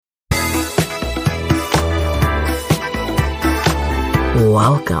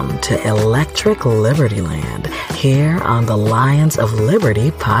Welcome to Electric Liberty Land, here on the Lions of Liberty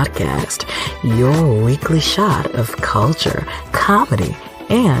podcast, your weekly shot of culture, comedy,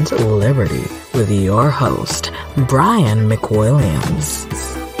 and liberty with your host, Brian McWilliams.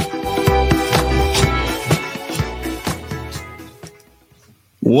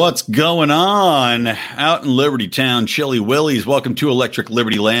 What's going on out in Liberty Town, Chilly Willies? Welcome to Electric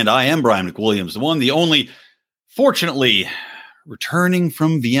Liberty Land. I am Brian McWilliams, the one, the only, fortunately, returning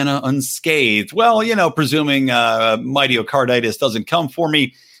from Vienna unscathed. Well, presuming myocarditis doesn't come for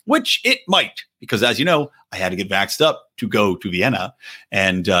me, which it might, because as you know, I had to get vaxxed up to go to Vienna.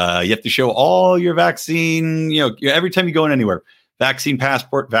 And you have to show all your vaccine, every time you go in anywhere, vaccine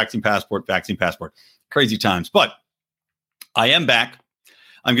passport, vaccine passport, vaccine passport. Crazy times. But I am back.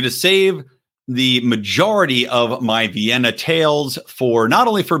 I'm going to save the majority of my Vienna tales for not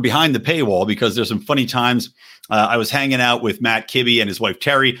only for behind the paywall, because there's some funny times. I was hanging out with Matt Kibbe and his wife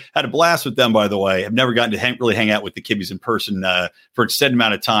Terry. Had a blast with them, by the way. I've never gotten to really hang out with the Kibbes in person for an extended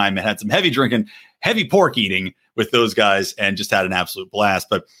amount of time, and had some heavy drinking, heavy pork eating with those guys, and just had an absolute blast.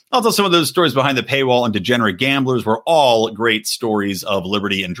 But also some of those stories behind the paywall and Degenerate Gamblers were all great stories of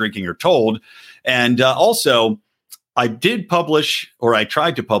liberty and drinking are told. And also, I did publish, or I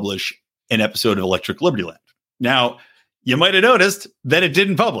tried to publish, an episode of Electric Liberty Land. Now, you might have noticed that it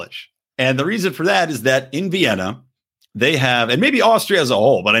didn't publish. And the reason for that is that in Vienna, they have, and maybe Austria as a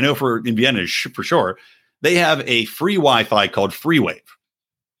whole, but I know in Vienna for sure, they have a free Wi-Fi called FreeWave.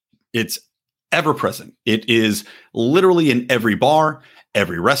 It's ever present. It is literally in every bar,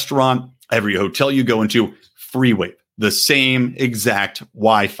 every restaurant, every hotel you go into, FreeWave, the same exact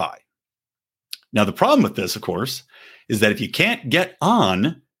Wi-Fi. Now, the problem with this, of course, is that if you can't get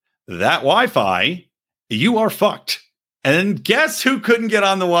on that Wi-Fi, you are fucked. And guess who couldn't get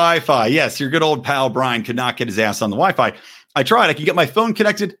on the Wi-Fi? Yes, your good old pal Brian could not get his ass on the Wi-Fi. I tried. I could get my phone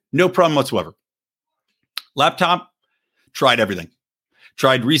connected. No problem whatsoever. Laptop, tried everything.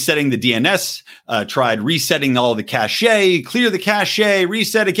 Tried resetting the DNS, tried resetting all the cache, clear the cache,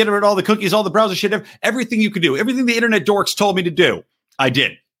 reset it, get rid of all the cookies, all the browser shit, everything you could do. Everything the internet dorks told me to do, I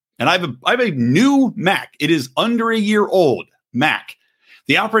did. And I have a new Mac. It is under a year old Mac.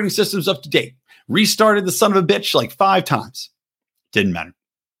 The operating system's up to date. Restarted the son of a bitch like 5 times. Didn't matter.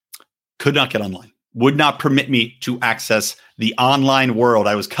 Could not get online. Would not permit me to access the online world.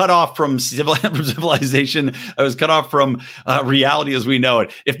 I was cut off from civilization. I was cut off from reality as we know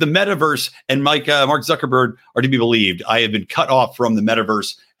it. If the metaverse and Mark Zuckerberg are to be believed, I have been cut off from the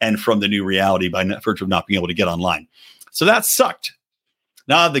metaverse and from the new reality by virtue of not being able to get online. So that sucked.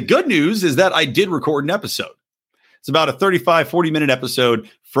 Now, the good news is that I did record an episode. It's about a 35, 40-minute episode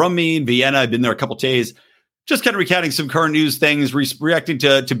from me in Vienna. I've been there a couple of days, just kind of recounting some current news things, reacting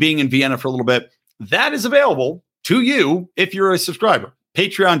to being in Vienna for a little bit. That is available to you if you're a subscriber.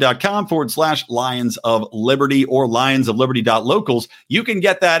 Patreon.com/Lions of Liberty or lionsofliberty.locals. You can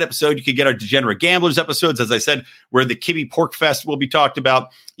get that episode. You can get our Degenerate Gamblers episodes, as I said, where the Kibbe Pork Fest will be talked about.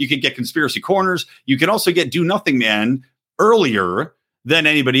 You can get Conspiracy Corners. You can also get Do Nothing Man earlier than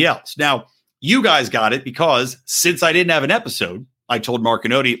anybody else. Now, you guys got it because since I didn't have an episode, I told Mark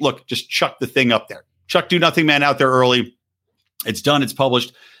and Odie, look, just chuck the thing up there. Chuck Do Nothing Man out there early. It's done. It's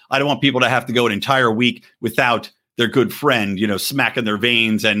published. I don't want people to have to go an entire week without their good friend, smacking their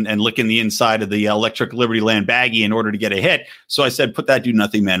veins and licking the inside of the Electric Liberty Land baggie in order to get a hit. So I said, put that Do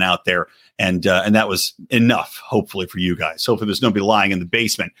Nothing Man out there. And that was enough, hopefully, for you guys. Hopefully there's nobody lying in the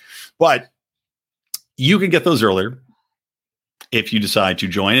basement. But you can get those earlier if you decide to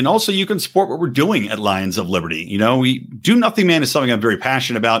join. And also you can support what we're doing at Lions of Liberty. We Do Nothing Man is something I'm very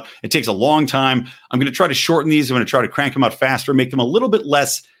passionate about. It takes a long time. I'm going to try to shorten these. I'm going to try to crank them out faster, make them a little bit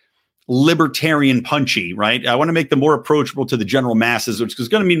less libertarian punchy, right? I want to make them more approachable to the general masses, which is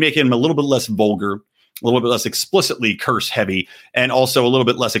going to mean making them a little bit less vulgar, a little bit less explicitly curse heavy, and also a little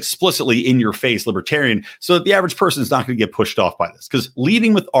bit less explicitly in your face libertarian, so that the average person is not going to get pushed off by this. Because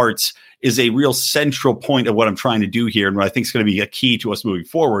leading with arts is a real central point of what I'm trying to do here, and what I think is going to be a key to us moving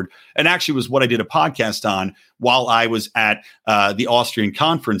forward. And actually was what I did a podcast on while I was at the Austrian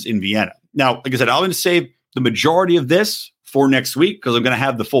conference in Vienna. Now, like I said, I'm going to save the majority of this for next week because I'm going to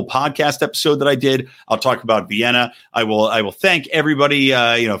have the full podcast episode that I did. I'll talk about Vienna. I will thank everybody,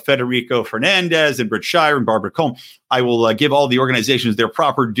 Federico Fernandez and Britt Shire and Barbara Combe. I will give all the organizations their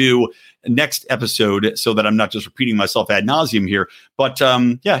proper due next episode so that I'm not just repeating myself ad nauseum here. But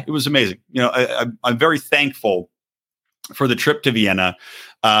it was amazing. I'm very thankful for the trip to Vienna.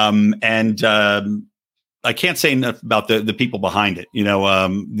 I can't say enough about the people behind it.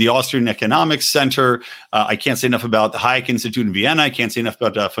 The Austrian Economics Center. I can't say enough about the Hayek Institute in Vienna. I can't say enough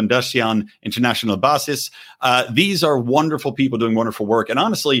about Fundación International Basis. These are wonderful people doing wonderful work. And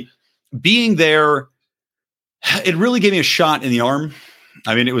honestly, being there, it really gave me a shot in the arm.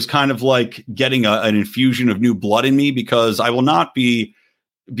 I mean, it was kind of like getting an infusion of new blood in me, because I will not be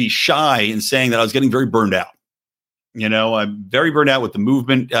shy in saying that I was getting very burned out. I'm very burned out with the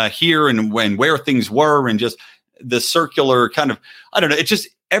movement here and where things were, and just the circular kind of, I don't know, it just,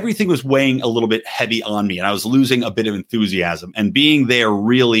 everything was weighing a little bit heavy on me, and I was losing a bit of enthusiasm, and being there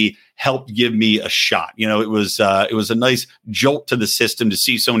really helped give me a shot. It was a nice jolt to the system to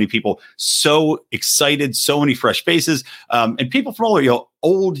see so many people so excited, so many fresh faces, and people from all over,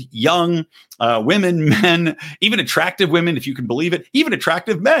 old, young, women, men, even attractive women, if you can believe it, even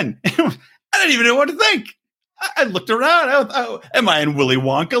attractive men. I didn't even know what to think. I looked around. Am I in Willy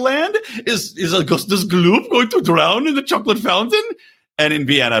Wonka land? Is Augustus Gloop going to drown in the chocolate fountain? And in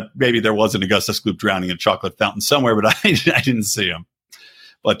Vienna, maybe there was an Augustus Gloop drowning in a chocolate fountain somewhere, but I didn't see him.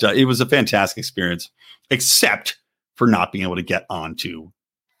 But it was a fantastic experience, except for not being able to get onto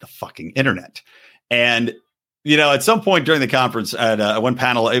the fucking internet. And, at some point during the conference at one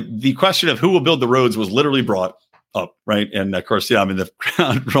panel, the question of who will build the roads was literally brought up, right? And of course, I'm in the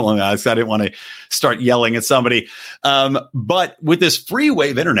crowd rolling eyes. I didn't want to start yelling at somebody. But with this free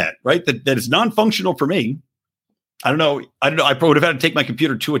wave internet, right, that is non-functional for me, I don't know. I probably would have had to take my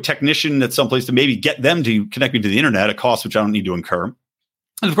computer to a technician at some place to maybe get them to connect me to the internet, a cost which I don't need to incur.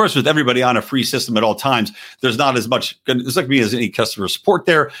 And of course, with everybody on a free system at all times, there's not as much, there's not going to be as any customer support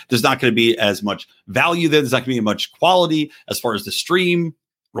there. There's not going to be as much value there. There's not going to be much quality as far as the stream.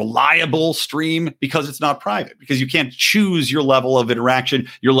 Reliable stream, because it's not private, because you can't choose your level of interaction,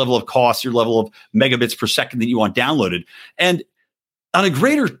 your level of cost, your level of megabits per second that you want downloaded. And on a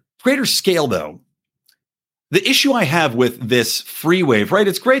greater scale, though, the issue I have with this free wave, right?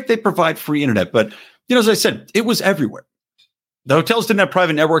 It's great they provide free internet, but as I said, it was everywhere. The hotels didn't have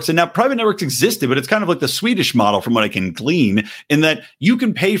private networks, and now private networks existed, but it's kind of like the Swedish model from what I can glean, in that you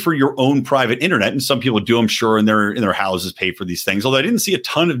can pay for your own private internet. And some people do, I'm sure, in their houses pay for these things, although I didn't see a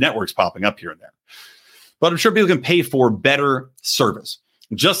ton of networks popping up here and there. But I'm sure people can pay for better service,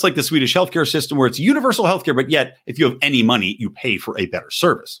 just like the Swedish healthcare system, where it's universal healthcare, but yet if you have any money, you pay for a better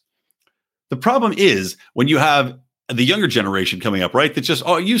service. The problem is when you have the younger generation coming up, right, that's just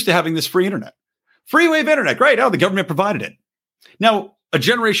used to having this free internet. Free wave internet, great. The government provided it. Now, a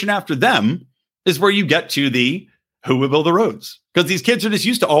generation after them is where you get to the who will build the roads, because these kids are just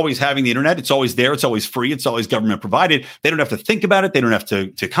used to always having the internet. It's always there. It's always free. It's always government provided. They don't have to think about it. They don't have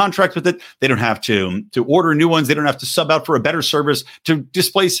to contract with it. They don't have to order new ones. They don't have to sub out for a better service to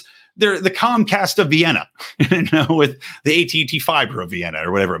displace the Comcast of Vienna, with the AT&T fiber of Vienna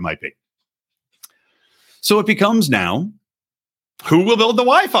or whatever it might be. So it becomes now, who will build the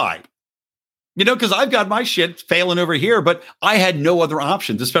Wi-Fi? Because I've got my shit failing over here, but I had no other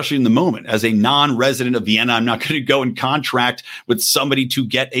options, especially in the moment. As a non-resident of Vienna, I'm not going to go and contract with somebody to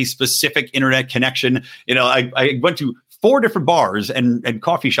get a specific internet connection. I went to 4 different bars and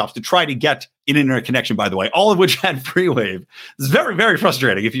coffee shops to try to get an internet connection, by the way, all of which had free wave. It's very, very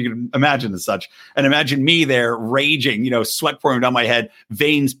frustrating, if you can imagine as such. And imagine me there raging, sweat pouring down my head,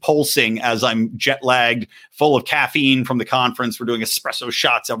 veins pulsing as I'm jet lagged, full of caffeine from the conference. We're doing espresso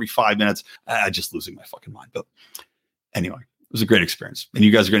shots every 5 minutes. Just losing my fucking mind. But anyway, it was a great experience. And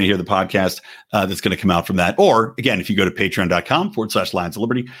you guys are going to hear the podcast that's going to come out from that. Or again, if you go to patreon.com/Lions of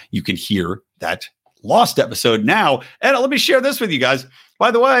Liberty, you can hear that lost episode now. And let me share this with you guys.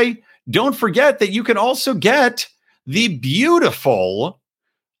 By the way, don't forget that you can also get the beautiful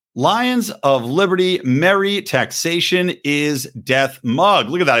Lions of Liberty Merry Taxation is Death mug.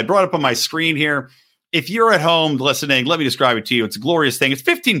 Look at that. I brought it up on my screen here. If you're at home listening, let me describe it to you. It's a glorious thing. It's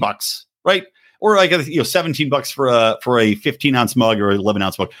 $15, right? Or like $17 for a 15-ounce mug or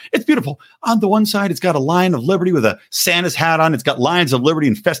 11-ounce mug. It's beautiful. On the one side, it's got a Lion of Liberty with a Santa's hat on. It's got Lions of Liberty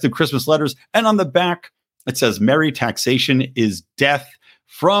and festive Christmas letters. And on the back, it says Merry Taxation is Death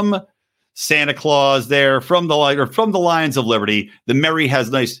from Santa Claus there, from the Lions of Liberty. The Merry has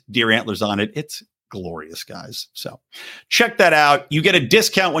nice deer antlers on it. It's glorious, guys. So check that out. You get a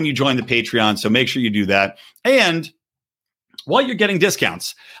discount when you join the Patreon, so make sure you do that. And while you're getting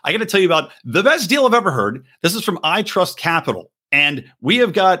discounts, I got to tell you about the best deal I've ever heard. This is from iTrust Capital. And we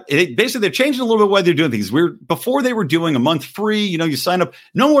have got, basically, they're changing a little bit the way they're doing things. Before they were doing a month free, you sign up.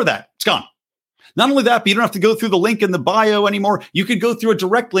 No more of that. It's gone. Not only that, but you don't have to go through the link in the bio anymore. You can go through a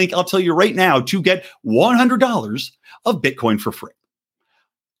direct link, I'll tell you right now, to get $100 of Bitcoin for free.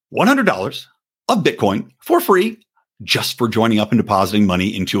 $100 of Bitcoin for free. just for joining up and depositing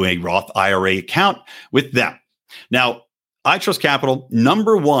money into a Roth IRA account with them. Now, iTrust Capital,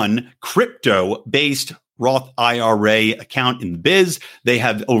 number one crypto-based Roth IRA account in the biz. They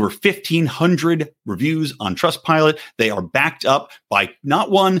have over 1,500 reviews on Trustpilot. They are backed up by not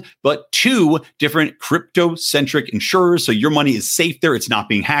one, but two different crypto-centric insurers. So your money is safe there. It's not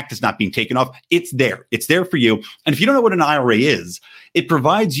being hacked. It's not being taken off. It's there. It's there for you. And if you don't know what an IRA is, it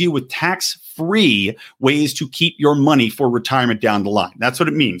provides you with tax-free ways to keep your money for retirement down the line. That's what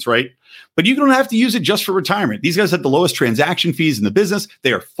it means, right? But you don't have to use it just for retirement. These guys have the lowest transaction fees in the business.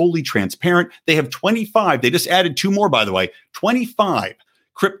 They are fully transparent. They have 25. They just added two more, by the way, 25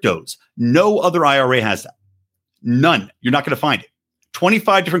 cryptos. No other IRA has that. None. You're not going to find it.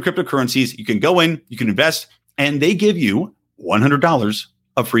 25 different cryptocurrencies. You can go in, you can invest, and they give you $100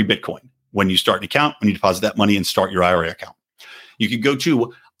 of free Bitcoin when you start an account, when you deposit that money and start your IRA account. You can go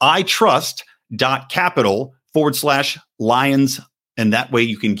to itrust.capital/Lions. And that way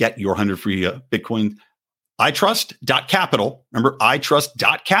you can get your 100 free Bitcoin. itrust.capital. Remember,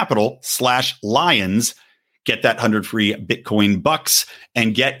 itrust.capital/Lions. Get that 100 free Bitcoin bucks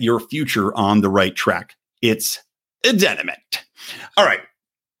and get your future on the right track. It's a dynamite. All right,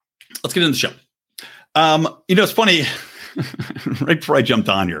 let's get into the show. It's funny, right before I jumped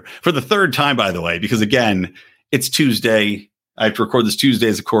on here, for the third time, by the way, because again, it's Tuesday. I have to record this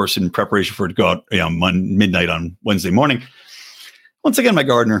Tuesdays, of course, in preparation for it to go out midnight on Wednesday morning. Once again, my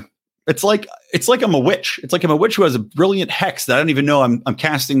gardener, it's like I'm a witch. It's like I'm a witch who has a brilliant hex that I don't even know I'm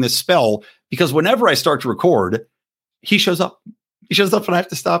casting this spell, because whenever I start to record, he shows up. He shows up and I have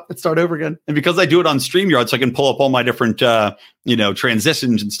to stop and start over again. And because I do it on StreamYard, so I can pull up all my different,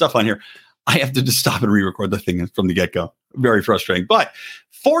 transitions and stuff on here, I have to just stop and re-record the thing from the get-go. Very frustrating. But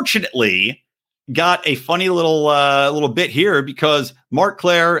fortunately, got a funny little bit here, because Marc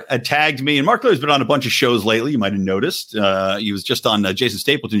Clair tagged me, and Marc Clair's been on a bunch of shows lately. You might have noticed. He was just on Jason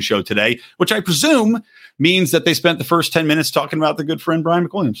Stapleton's show today, which I presume means that they spent the first 10 minutes talking about the good friend Brian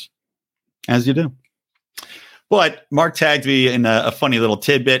McWilliams, as you do. But Marc tagged me in a funny little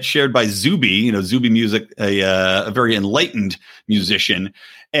tidbit shared by Zuby, Zuby Music, a very enlightened musician.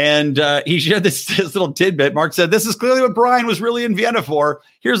 And he shared this little tidbit. Marc said, "This is clearly what Brian was really in Vienna for.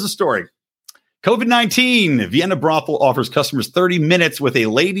 Here's the story. COVID-19, Vienna brothel offers customers 30 minutes with a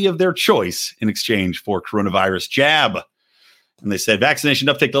lady of their choice in exchange for coronavirus jab." And they said vaccination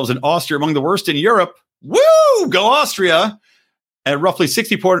uptake levels in Austria among the worst in Europe. Woo! Go Austria! And roughly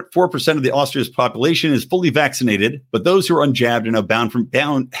 64% of the Austria's population is fully vaccinated, but those who are unjabbed are now banned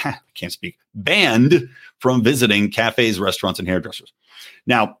from visiting cafes, restaurants, and hairdressers.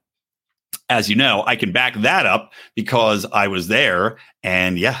 Now, as you know, I can back that up because I was there,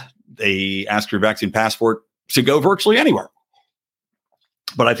 and they ask for your vaccine passport to go virtually anywhere.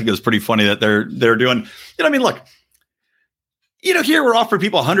 But I think it was pretty funny that they're doing, look, here we're offering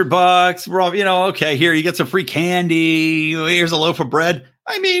people $100. We're off, okay, here you get some free candy. Here's a loaf of bread.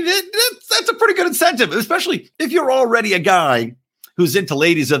 I mean, that's a pretty good incentive, especially if you're already a guy who's into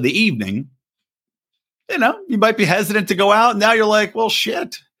ladies of the evening. You might be hesitant to go out. And now you're like, well,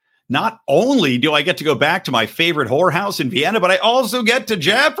 shit. Not only do I get to go back to my favorite whorehouse in Vienna, but I also get to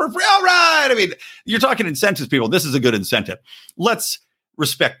jab for free. All right. I mean, you're talking incentives, people. This is a good incentive. Let's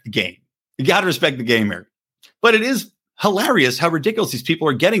respect the game. You got to respect the game here. But it is hilarious how ridiculous these people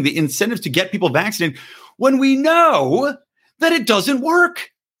are getting the incentives to get people vaccinated when we know that it doesn't work.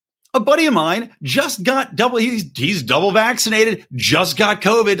 A buddy of mine just got he's double vaccinated, just got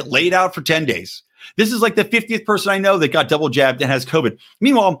COVID, laid out for 10 days. This is like the 50th person I know that got double jabbed and has COVID.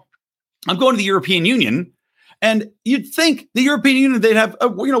 Meanwhile, I'm going to the European Union, and you'd think the European Union, they'd have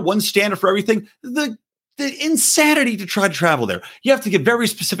one standard for everything. The insanity to try to travel there. You have to get very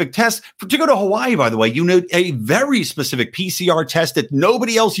specific tests. To go to Hawaii, by the way, you need a very specific PCR test that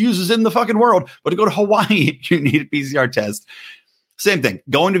nobody else uses in the fucking world. But to go to Hawaii, you need a PCR test. Same thing.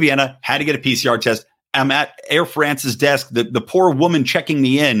 Going to Vienna, had to get a PCR test. I'm at Air France's desk. The poor woman checking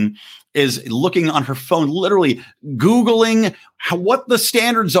me in is looking on her phone, literally Googling what the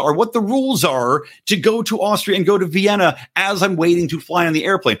standards are, what the rules are to go to Austria and go to Vienna as I'm waiting to fly on the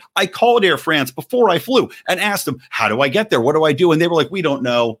airplane. I called Air France before I flew and asked them, how do I get there? What do I do? And they were like, we don't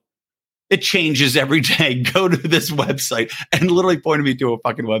know. It changes every day. Go to this website, and literally pointed me to a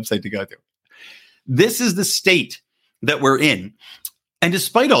fucking website to go to. This is the state that we're in. And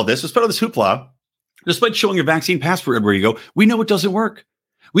despite all this hoopla, despite showing your vaccine passport everywhere you go, we know it doesn't work.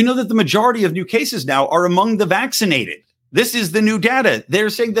 We know that the majority of new cases now are among the vaccinated. This is the new data. They're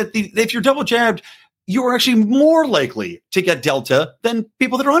saying that if you're double jabbed, you're actually more likely to get Delta than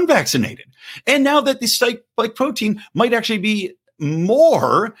people that are unvaccinated. And now that the spike protein might actually be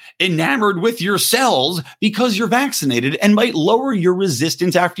more enamored with your cells because you're vaccinated and might lower your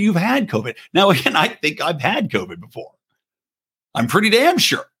resistance after you've had COVID. Now, again, I think I've had COVID before. I'm pretty damn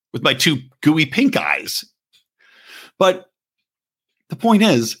sure with my two gooey pink eyes. But the point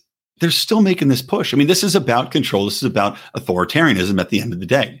is, they're still making this push. I mean, this is about control. This is about authoritarianism at the end of the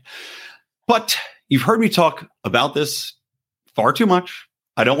day. But you've heard me talk about this far too much.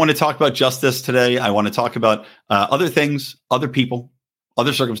 I don't want to talk about just this today. I want to talk about other things, other people,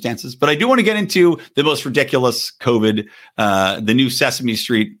 other circumstances. But I do want to get into the most ridiculous COVID, the new Sesame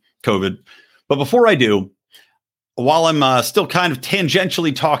Street COVID. But before I do, while I'm still kind of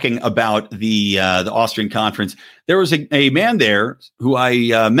tangentially talking about the Austrian conference, there was a man there who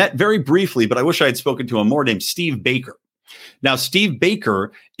I met very briefly, but I wish I had spoken to him more, named Steve Baker. Now, Steve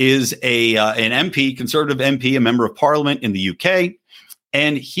Baker is an MP, conservative MP, a member of parliament in the UK.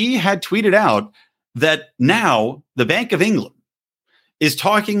 And he had tweeted out that now the Bank of England is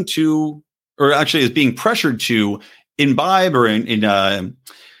talking to, or actually is being pressured to imbibe or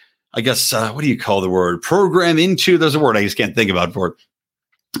I guess, what do you call the word? Program into, there's a word I just can't think about for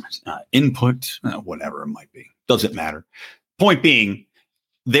it. Input, whatever it might be. Doesn't matter. Point being,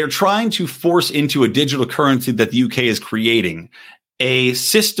 they're trying to force into a digital currency that the UK is creating a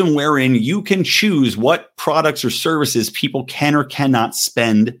system wherein you can choose what products or services people can or cannot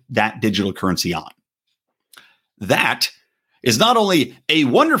spend that digital currency on. That is not only a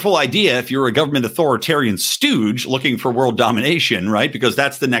wonderful idea if you're a government authoritarian stooge looking for world domination, right? Because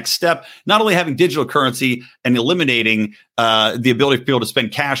that's the next step. Not only having digital currency and eliminating the ability for people to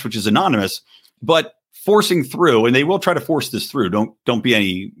spend cash, which is anonymous, but forcing through, and they will try to force this through. Don't be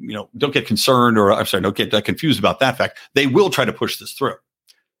any, don't get concerned, or I'm sorry, don't get confused about that fact. They will try to push this through.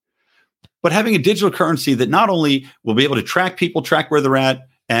 But having a digital currency that not only will be able to track people, track where they're at,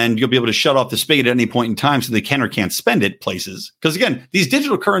 and you'll be able to shut off the spigot at any point in time so they can or can't spend it places. Because again, these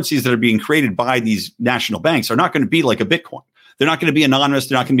digital currencies that are being created by these national banks are not going to be like a Bitcoin. They're not going to be anonymous.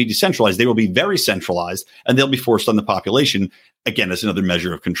 They're not going to be decentralized. They will be very centralized, and they'll be forced on the population, again, as another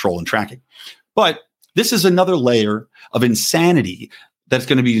measure of control and tracking. But this is another layer of insanity that's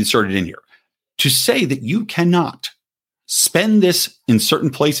going to be inserted in here. To say that you cannot spend this in certain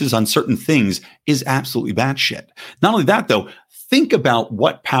places on certain things is absolutely batshit. Not only that, though, think about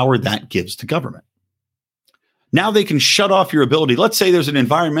what power that gives to government. Now they can shut off your ability. Let's say there's an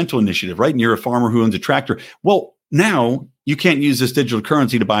environmental initiative, right? And you're a farmer who owns a tractor. Well, now you can't use this digital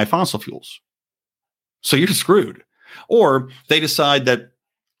currency to buy fossil fuels. So you're screwed. Or they decide that,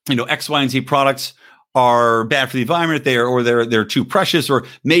 X, Y, and Z products are bad for the environment, they're too precious, or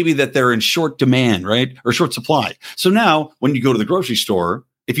maybe that they're in short demand, right? Or short supply. So now when you go to the grocery store,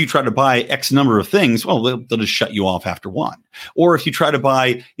 if you try to buy X number of things, well, they'll just shut you off after one. Or if you try to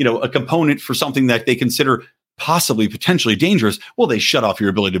buy, a component for something that they consider possibly potentially dangerous, well, they shut off your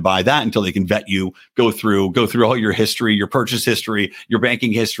ability to buy that until they can vet you, go through all your history, your purchase history, your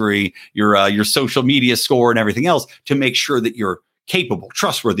banking history, your social media score and everything else to make sure that you're capable,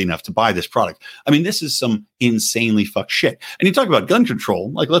 trustworthy enough to buy this product. I mean, this is some insanely fucked shit. And you talk about gun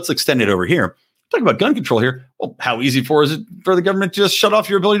control, like let's extend it over here. Talk about gun control here. Well, how easy is it for the government to just shut off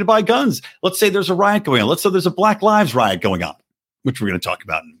your ability to buy guns? Let's say there's a riot going on. Let's say there's a Black Lives riot going on, which we're going to talk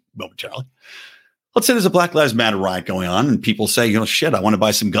about momentarily. Let's say there's a Black Lives Matter riot going on and people say, shit, I want to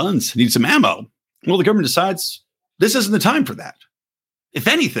buy some guns, I need some ammo. Well, the government decides this isn't the time for that. If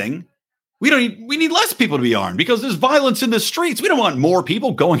anything, we need less people to be armed because there's violence in the streets. We don't want more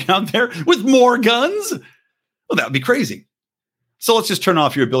people going out there with more guns. Well, that would be crazy. So let's just turn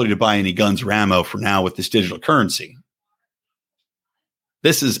off your ability to buy any guns or ammo for now with this digital currency.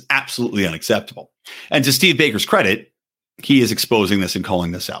 This is absolutely unacceptable. And to Steve Baker's credit, he is exposing this and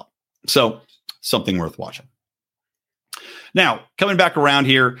calling this out. So something worth watching. Now, coming back around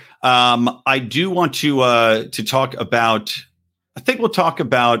here, I do want to talk about. I think we'll talk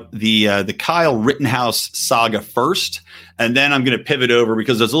about the Kyle Rittenhouse saga first, and then I'm going to pivot over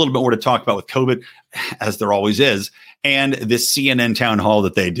because there's a little bit more to talk about with COVID, as there always is, and this CNN town hall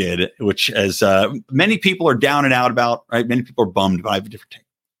that they did, which as many people are down and out about, right? Many people are bummed, but I have a different take.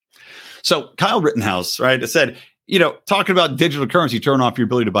 So Kyle Rittenhouse, right? I said, talking about digital currency, turn off your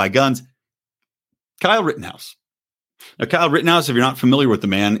ability to buy guns. Kyle Rittenhouse. Now, Kyle Rittenhouse, if you're not familiar with the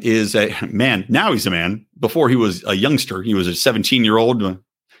man, is a man. Now he's a man. Before he was a youngster. He was a 17-year-old. I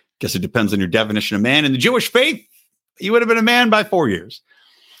guess it depends on your definition of man. In the Jewish faith, he would have been a man by 4 years.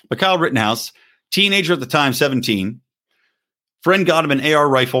 But Kyle Rittenhouse, teenager at the time, 17, friend got him an AR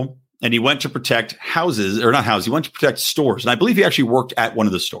rifle, and he went to protect houses, or not houses, he went to protect stores. And I believe he actually worked at one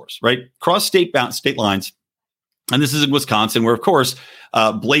of the stores, right? Cross state lines. And this is in Wisconsin, where, of course,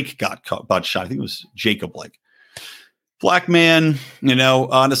 Blake got shot. I think it was Jacob Blake. Black man,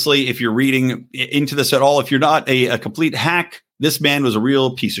 honestly, if you're reading into this at all, if you're not a complete hack, this man was a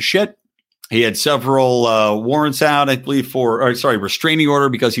real piece of shit. He had several warrants out, I believe, restraining order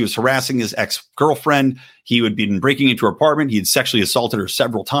because he was harassing his ex-girlfriend. He had been breaking into her apartment. He had sexually assaulted her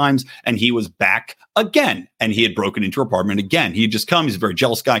several times, and he was back again. And he had broken into her apartment again. He had just come. He's a very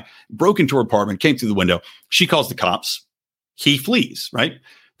jealous guy. Broke into her apartment, came through the window. She calls the cops. He flees, right?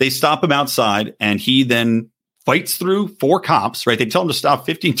 They stop him outside, and he then fights through 4 cops, right? They tell him to stop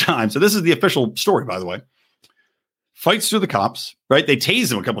 15 times. So this is the official story, by the way. Fights through the cops, right? They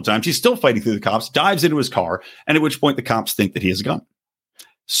tase him a couple of times. He's still fighting through the cops, dives into his car, and at which point the cops think that he has a gun.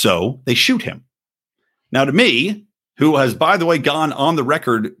 So they shoot him. Now, to me, who has, by the way, gone on the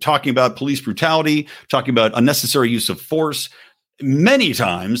record talking about police brutality, talking about unnecessary use of force many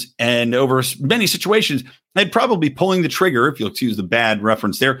times and over many situations, I'd probably be pulling the trigger, if you'll excuse the bad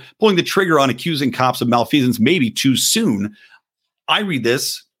reference there, pulling the trigger on accusing cops of malfeasance maybe too soon. I read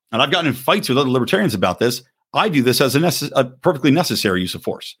this, and I've gotten in fights with other libertarians about this. I view this as a perfectly necessary use of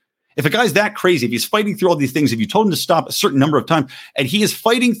force. If a guy's that crazy, if he's fighting through all these things, if you told him to stop a certain number of times, and he is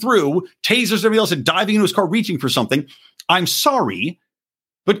fighting through tasers, everything else, and diving into his car, reaching for something, I'm sorry,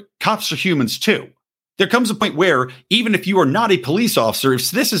 but cops are humans too. There comes a point where even if you are not a police officer,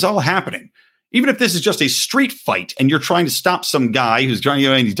 if this is all happening, even if this is just a street fight and you're trying to stop some guy who's trying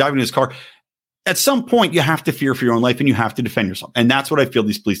to, and he's diving in his car, at some point you have to fear for your own life and you have to defend yourself. And that's what I feel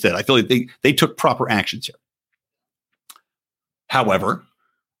these police did. I feel like they took proper actions here. However,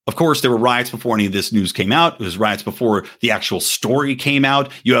 of course, there were riots before any of this news came out. There was riots before the actual story came out.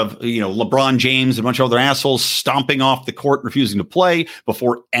 You have, LeBron James and a bunch of other assholes stomping off the court, refusing to play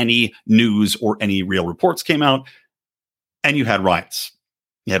before any news or any real reports came out. And you had riots.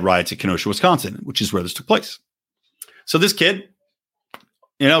 You had riots at Kenosha, Wisconsin, which is where this took place. So this kid,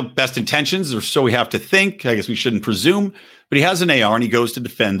 best intentions, or so we have to think. I guess we shouldn't presume, but he has an AR and he goes to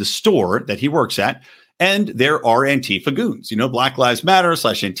defend the store that he works at. And there are Antifa goons, Black Lives Matter /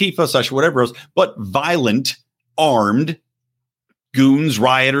 Antifa / whatever else, but violent, armed goons,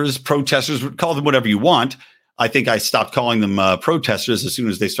 rioters, protesters, call them whatever you want. I think I stopped calling them protesters as soon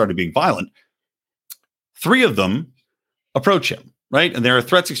as they started being violent. 3 of them approach him, right? And there are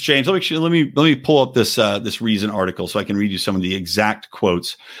threats exchanged. Let me pull up this Reason article so I can read you some of the exact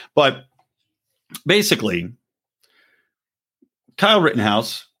quotes. But basically, Kyle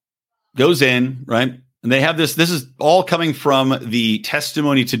Rittenhouse goes in, right? And they have this is all coming from the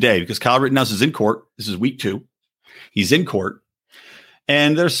testimony today because Kyle Rittenhouse is in court. This is week 2. He's in court.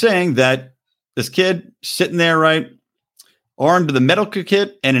 And they're saying that this kid sitting there, right, armed with a medical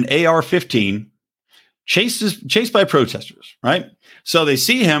kit and an AR-15, chased by protesters, right? So they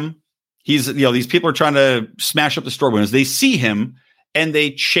see him. He's, these people are trying to smash up the store windows. They see him and they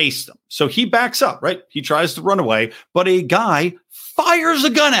chase them. So he backs up, right? He tries to run away, but a guy fires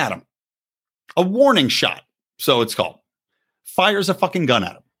a gun at him. A warning shot, so it's called. Fires a fucking gun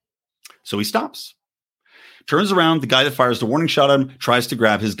at him. So he stops. Turns around, the guy that fires the warning shot at him tries to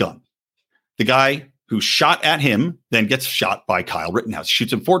grab his gun. The guy who shot at him then gets shot by Kyle Rittenhouse.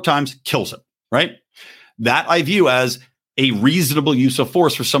 Shoots him 4 times, kills him, right? That I view as a reasonable use of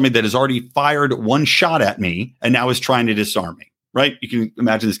force for somebody that has already fired 1 shot at me and now is trying to disarm me, right? You can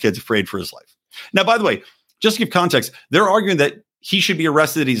imagine this kid's afraid for his life. Now, by the way, just to give context, they're arguing that he should be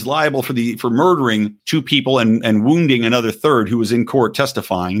arrested. He's liable for murdering 2 people and wounding another third who was in court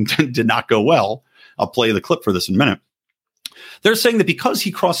testifying. Did not go well. I'll play the clip for this in a minute. They're saying that because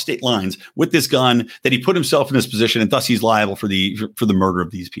he crossed state lines with this gun, that he put himself in this position and thus he's liable for the murder of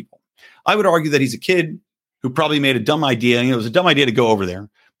these people. I would argue that he's a kid who probably made a dumb idea. It was a dumb idea to go over there.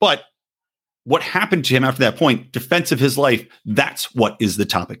 But what happened to him after that point, defense of his life, that's what is the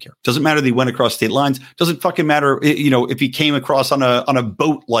topic here. Doesn't matter that he went across state lines. Doesn't fucking matter, if he came across on a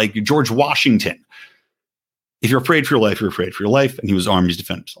boat like George Washington. If you're afraid for your life, you're afraid for your life. And he was armed to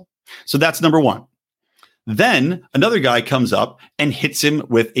defend himself. So that's number 1. Then another guy comes up and hits him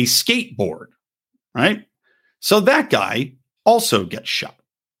with a skateboard, right? So that guy also gets shot.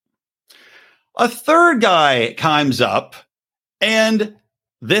 A third guy comes up and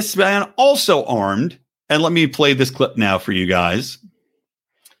this man also armed, and let me play this clip now for you guys.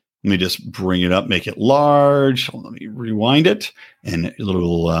 Let me just bring it up, make it large. Let me rewind it, and a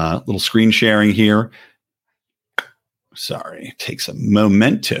little screen sharing here. Sorry, it takes a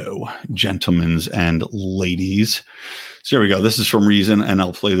momento, gentlemen and ladies. So here we go. This is from Reason, and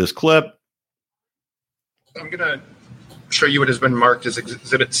I'll play this clip. I'm going to show you what has been marked as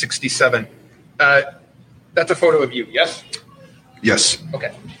Exhibit 67. That's a photo of you, yes? Yes.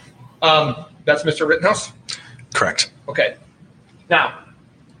 Okay. That's Mr. Rittenhouse? Correct. Okay. Now,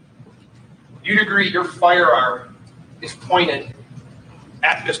 you'd agree your firearm is pointed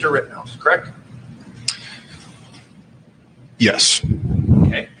at Mr. Rittenhouse, correct? Yes.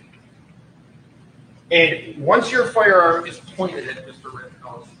 Okay. And once your firearm is pointed at Mr.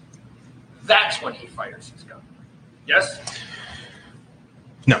 Rittenhouse, that's when he fires his gun. Yes?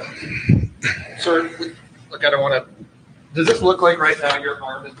 No. Sir, look, I don't want to. Does this look like right now your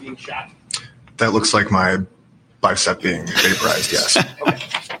arm is being shot? That looks like my bicep being vaporized, yes. Okay.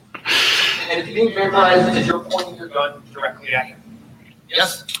 And it's being vaporized and you're pointing your gun directly at him.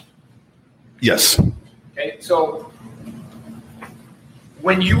 Yes? Yes. Okay, so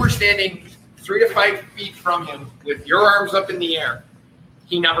when you were standing 3 to 5 feet from him with your arms up in the air,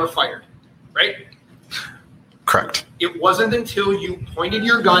 he never fired, right? Correct. It wasn't until you pointed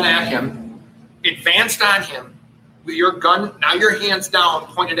your gun at him, advanced on him, with your gun, now your hands down,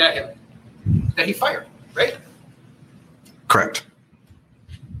 pointed at him, that he fired, right? Correct.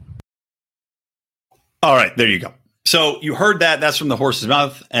 All right, there you go. So you heard that. That's from the horse's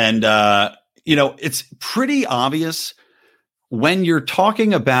mouth. And, it's pretty obvious when you're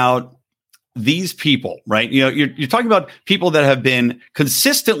talking about these people, right? You're talking about people that have been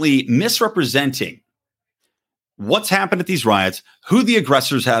consistently misrepresenting what's happened at these riots, who the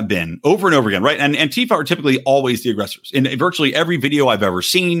aggressors have been over and over again, right? And Antifa are typically always the aggressors. In virtually every video I've ever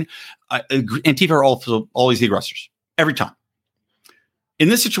seen, Antifa are also always the aggressors, every time. In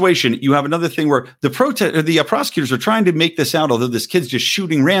this situation, you have another thing where the prosecutors are trying to make this out, although this kid's just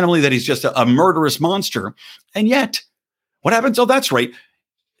shooting randomly, that he's just a murderous monster. And yet, what happens? Oh, that's right.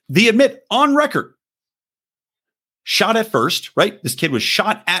 They admit on record, shot at first, right? This kid was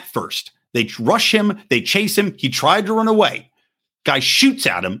shot at first. They rush him. They chase him. He tried to run away. Guy shoots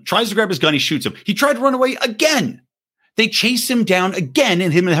at him, tries to grab his gun. He shoots him. He tried to run away again. They chase him down again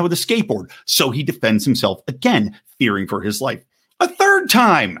and hit him in the head with a skateboard. So he defends himself again, fearing for his life. A third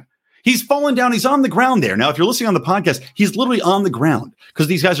time. He's fallen down. He's on the ground there. Now, if you're listening on the podcast, he's literally on the ground because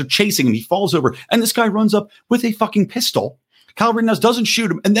these guys are chasing him. He falls over and this guy runs up with a fucking pistol. Kyle Rittenhouse doesn't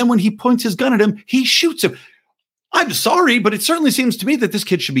shoot him. And then when he points his gun at him, he shoots him. I'm sorry, but it certainly seems to me that this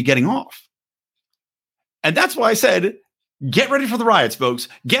kid should be getting off. And that's why I said, get ready for the riots, folks.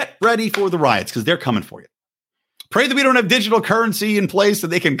 Get ready for the riots because they're coming for you. Pray that we don't have digital currency in place so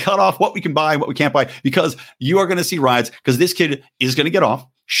they can cut off what we can buy and what we can't buy, because you are going to see riots because this kid is going to get off,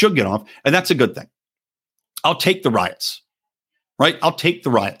 should get off, and that's a good thing. I'll take the riots, right? I'll take the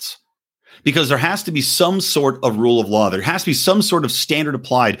riots because there has to be some sort of rule of law. There has to be some sort of standard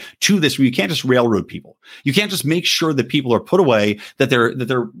applied to this where you can't just railroad people. You can't just make sure that people are put away, that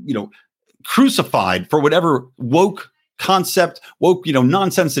they're crucified for whatever woke concept, woke,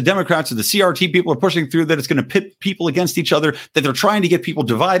 nonsense the Democrats or the CRT people are pushing through, that it's going to pit people against each other, that they're trying to get people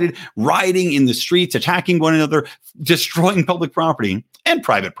divided, rioting in the streets, attacking one another, destroying public property and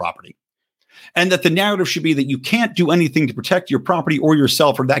private property. And that the narrative should be that you can't do anything to protect your property or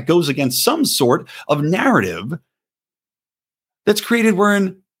yourself, or that goes against some sort of narrative that's created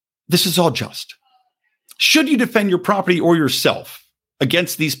wherein this is all just. Should you defend your property or yourself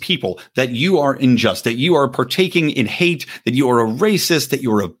against these people that you are unjust, that you are partaking in hate, that you are a racist, that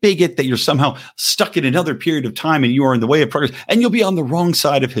you're a bigot, that you're somehow stuck in another period of time and you are in the way of progress, and you'll be on the wrong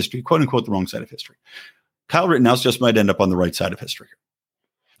side of history, quote unquote, the wrong side of history. Kyle Rittenhouse just might end up on the right side of history.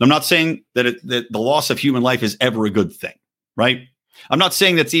 I'm not saying that the loss of human life is ever a good thing, right? I'm not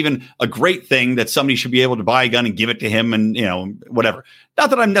saying that's even a great thing that somebody should be able to buy a gun and give it to him and, whatever. Not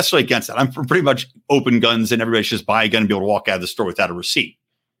that I'm necessarily against that. I'm for pretty much open guns and everybody should just buy a gun and be able to walk out of the store without a receipt.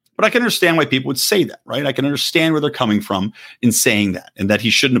 But I can understand why people would say that, right? I can understand where they're coming from in saying that, and that he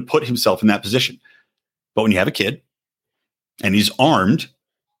shouldn't have put himself in that position. But when you have a kid and he's armed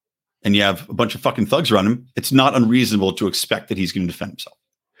and you have a bunch of fucking thugs around him, it's not unreasonable to expect that he's going to defend himself.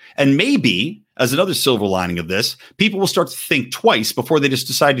 And maybe, as another silver lining of this, people will start to think twice before they just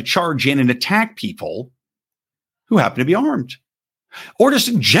decide to charge in and attack people who happen to be armed. Or just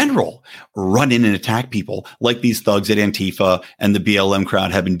in general, run in and attack people like these thugs at Antifa and the BLM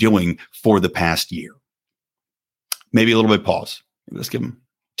crowd have been doing for the past year. Maybe a little bit pause. Let's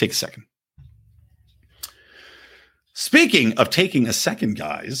take a second. Speaking of taking a second,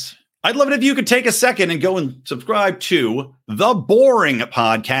 guys, I'd love it if you could take a second and go and subscribe to The Boring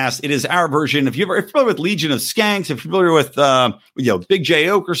Podcast. It is our version. If you're familiar with Legion of Skanks, if you're familiar with Big J.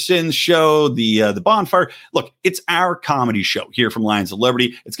 Okerson's show, the Bonfire, look, it's our comedy show here from Lions of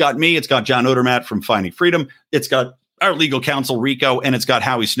Liberty. It's got me, it's got John Odermatt from Finding Freedom, it's got our legal counsel Rico, and it's got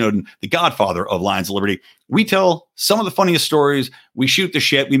Howie Snowden, the godfather of Lions of Liberty. We tell some of the funniest stories. We shoot the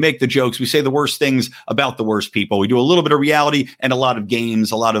shit. We make the jokes. We say the worst things about the worst people. We do a little bit of reality and a lot of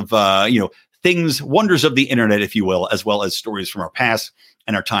games, a lot of, things, wonders of the internet, if you will, as well as stories from our past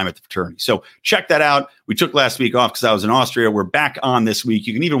and our time at the fraternity. So check that out. We took last week off because I was in Austria. We're back on this week.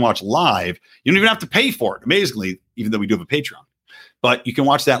 You can even watch live. You don't even have to pay for it, amazingly, even though we do have a Patreon. But you can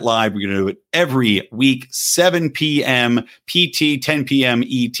watch that live. We're going to do it every week, 7 p.m. PT, 10 p.m.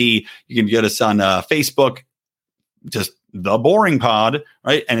 ET. You can get us on Facebook, just The Boring Pod,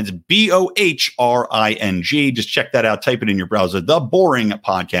 right? And it's BOHRING. Just check that out. Type it in your browser, The Boring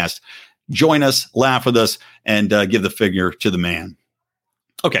Podcast. Join us, laugh with us, and give the figure to the man.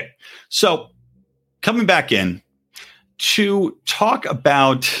 Okay, so coming back in to talk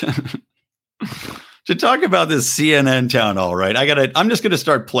about this CNN town hall, right? I'm just going to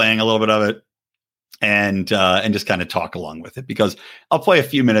start playing a little bit of it and just kind of talk along with it, because I'll play a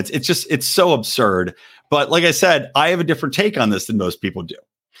few minutes. It's so absurd. But like I said, I have a different take on this than most people do.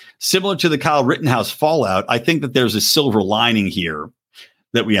 Similar to the Kyle Rittenhouse fallout, I think that there's a silver lining here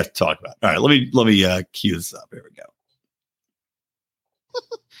that we have to talk about. All right, let me cue this up. Here we go.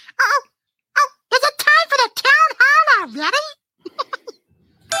 Is it time for the town hall already?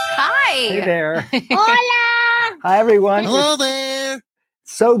 Hi. Hey there. Hola. Hi, everyone. Hello there.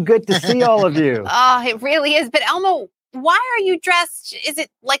 So good to see all of you. Oh, it really is. But Elmo, why are you dressed? Is it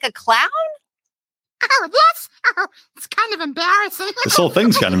like a clown? Oh, yes. Oh, it's kind of embarrassing. This whole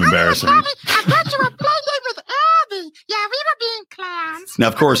thing's kind of embarrassing. I went to a play date with Abby. Yeah, we were being clowns. Now,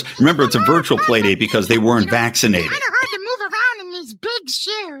 of course, remember, it's a virtual play date because they weren't vaccinated. It's kind of hard to move around in these big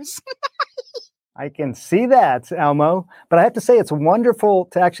shoes. I can see that, Elmo. But I have to say, it's wonderful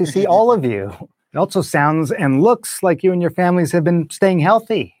to actually see all of you. It also sounds and looks like you and your families have been staying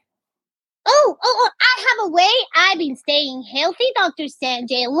healthy. Oh, I have a way I've been staying healthy, Dr.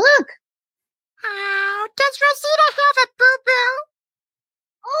 Sanjay. Look. Oh, does Rosita have a boo-boo?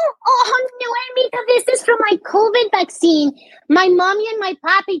 Oh, no, Amita, this is from my COVID vaccine. My mommy and my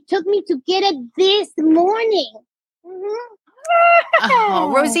papi took me to get it this morning. Mm-hmm.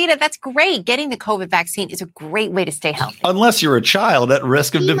 Oh, Rosita, that's great. Getting the COVID vaccine is a great way to stay healthy. Unless you're a child at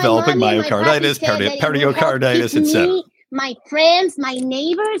risk of developing myocarditis, pericarditis, etc. My friends, my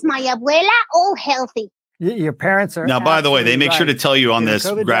neighbors, my abuela, all healthy. Your parents are. Now, by the way, they make right. sure to tell you on Your this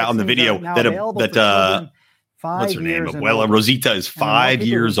COVID on the video that what's her name? Abuela Rosita is 5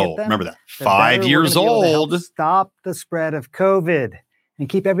 years old. Remember that. 5 years old. Stop the spread of COVID and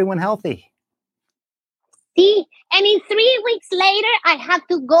keep everyone healthy. See, and in 3 weeks later, I have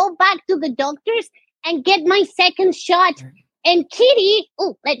to go back to the doctors and get my second shot. And Kitty,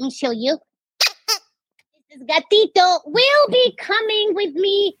 let me show you. This Gatito will be coming with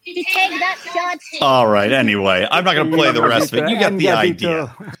me to take that shot. All right. Anyway, I'm not going to play the rest of it. You got the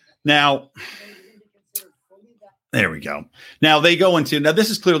idea. Now, there we go. Now they go into, this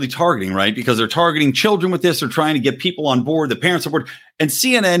is clearly targeting, right? Because they're targeting children with this. They're trying to get people on board, the parents on board. And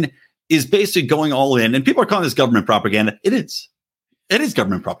CNN is basically going all in. And people are calling this government propaganda. It is. It is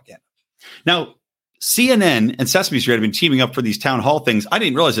government propaganda. Now, CNN and Sesame Street have been teaming up for these town hall things. I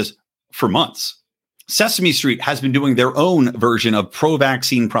didn't realize this for months. Sesame Street has been doing their own version of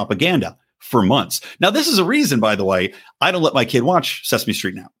pro-vaccine propaganda for months. Now, this is a reason, by the way, I don't let my kid watch Sesame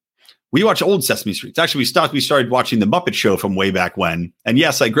Street now. We watch old Sesame Streets. Actually, we started watching The Muppet Show from way back when. And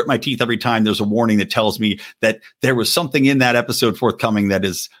yes, I grit my teeth every time there's a warning that tells me that there was something in that episode forthcoming that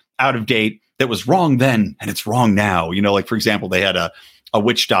is out of date, that was wrong then, and it's wrong now. You know, like, for example, they had a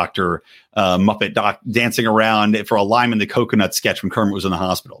witch doctor, Muppet doc dancing around for a lime in the coconut sketch when Kermit was in the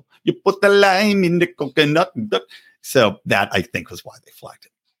hospital. You put the lime in the coconut. So that, I think, was why they flagged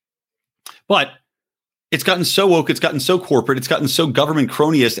it. But it's gotten so woke, it's gotten so corporate, it's gotten so government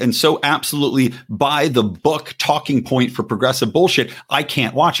cronyist and so absolutely by the book talking point for progressive bullshit, I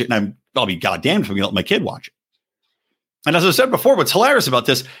can't watch it. And I'll be goddamned if I'm going to let my kid watch it. And as I said before, what's hilarious about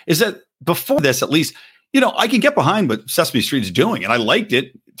this is that before this, at least, I can get behind what Sesame Street is doing. And I liked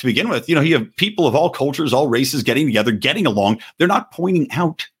it to begin with. You have people of all cultures, all races getting together, getting along. They're not pointing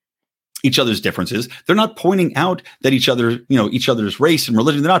out each other's differences. They're not pointing out that each other's race and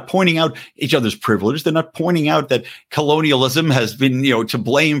religion. They're not pointing out each other's privilege. They're not pointing out that colonialism has been, to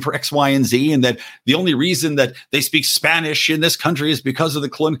blame for X, Y, and Z. And that the only reason that they speak Spanish in this country is because of the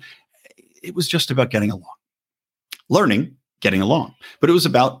colonial. It was just about getting along. Learning, getting along. But it was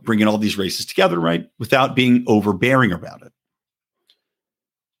about bringing all these races together, right? Without being overbearing about it.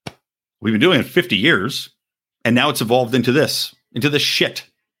 We've been doing it 50 years, and now it's evolved into this shit.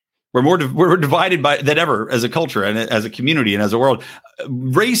 We're divided than ever as a culture and as a community and as a world.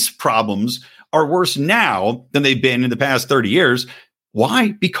 Race problems are worse now than they've been in the past 30 years.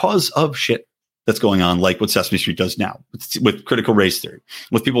 Why? Because of shit. that's going on, like what Sesame Street does now with critical race theory,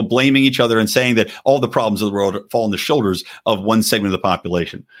 with people blaming each other and saying that all the problems of the world fall on the shoulders of one segment of the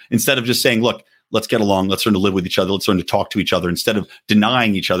population, instead of just saying, look, let's get along, let's learn to live with each other, let's learn to talk to each other, instead of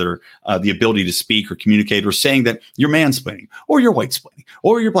denying each other the ability to speak or communicate, or saying that you're mansplaining or you're white-splaining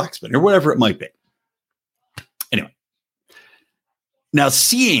or you're black-splaining or whatever it might be. Anyway, now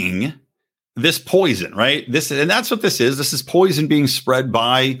seeing this poison, right? And that's what this is. This is poison being spread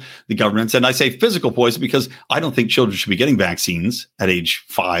by the governments. And I say physical poison because I don't think children should be getting vaccines at age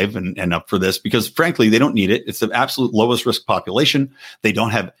 5 and up for this, because frankly, they don't need it. It's the absolute lowest risk population. They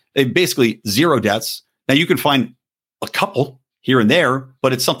have basically 0 deaths. Now you can find a couple here and there,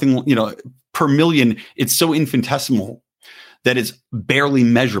 but it's something, per million. It's so infinitesimal that it's barely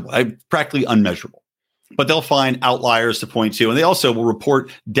measurable, practically unmeasurable. But they'll find outliers to point to. And they also will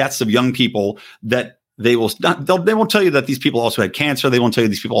report deaths of young people that they won't tell you that these people also had cancer. They won't tell you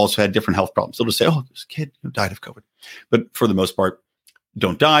these people also had different health problems. They'll just say, oh, this kid who died of COVID. But for the most part,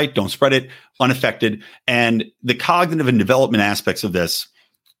 don't die, don't spread it, unaffected. And the cognitive and development aspects of this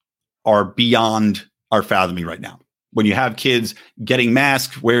are beyond our fathoming right now. When you have kids getting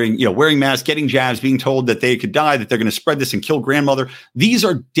masks, wearing masks, getting jabs, being told that they could die, that they're going to spread this and kill grandmother. These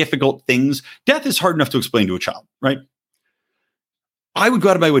are difficult things. Death is hard enough to explain to a child, right? I would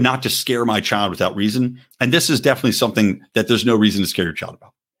go out of my way not to scare my child without reason. And this is definitely something that there's no reason to scare your child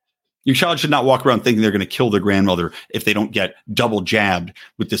about. Your child should not walk around thinking they're going to kill their grandmother if they don't get double jabbed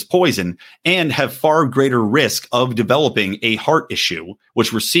with this poison, and have far greater risk of developing a heart issue,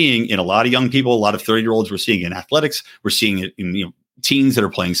 which we're seeing in a lot of young people, a lot of 30-year-olds. We're seeing in athletics. We're seeing it in teens that are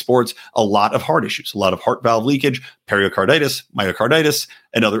playing sports. A lot of heart issues, a lot of heart valve leakage, pericarditis, myocarditis,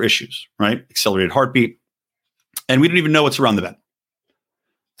 and other issues, right? Accelerated heartbeat. And we don't even know what's around the bend.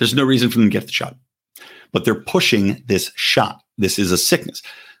 There's no reason for them to get the shot. But they're pushing this shot. This is a sickness.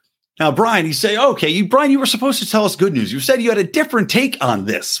 Now, Brian, you say, okay, Brian, you were supposed to tell us good news. You said you had a different take on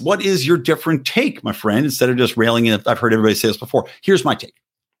this. What is your different take, my friend? Instead of just railing in, I've heard everybody say this before. Here's my take.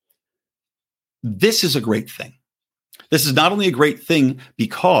 This is a great thing. This is not only a great thing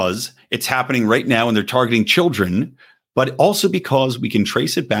because it's happening right now and they're targeting children, but also because we can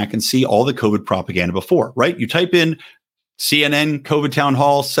trace it back and see all the COVID propaganda before, right? You type in CNN, COVID Town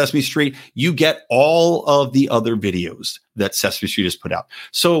Hall, Sesame Street, you get all of the other videos that Sesame Street has put out.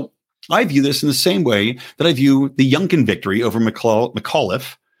 So I view this in the same way that I view the Youngkin victory over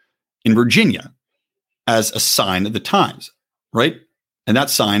McAuliffe in Virginia as a sign of the times, right? And that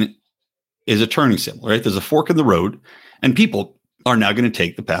sign is a turning symbol, right? There's a fork in the road, and people are now going to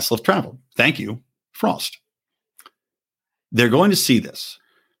take the path less traveled. Thank you, Frost. They're going to see this.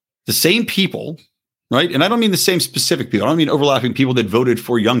 The same people, right? And I don't mean the same specific people. I don't mean overlapping people that voted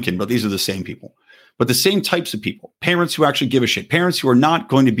for Youngkin, but these are the same people. But the same types of people, parents who actually give a shit, parents who are not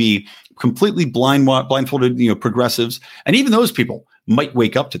going to be completely blindfolded, progressives. And even those people might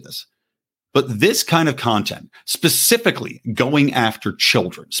wake up to this. But this kind of content, specifically going after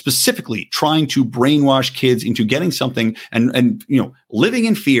children, specifically trying to brainwash kids into getting something and living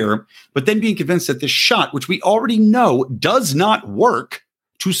in fear, but then being convinced that this shot, which we already know does not work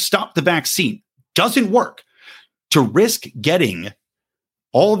to stop the vaccine, doesn't work, to risk getting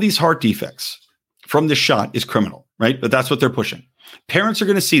all of these heart defects from the shot is criminal, right? But that's what they're pushing. Parents are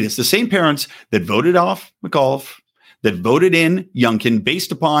going to see this. The same parents that voted off McAuliffe, that voted in Youngkin based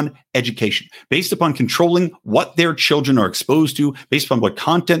upon education, based upon controlling what their children are exposed to, based upon what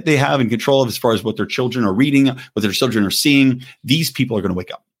content they have in control of as far as what their children are reading, what their children are seeing. These people are going to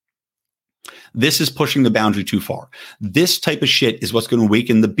wake up. This is pushing the boundary too far. This type of shit is what's going to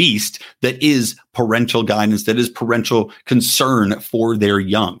awaken the beast that is parental guidance, that is parental concern for their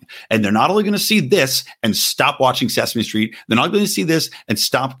young. And they're not only going to see this and stop watching Sesame Street, they're not going to see this and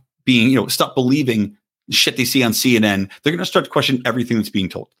stop believing shit they see on CNN. They're going to start to question everything that's being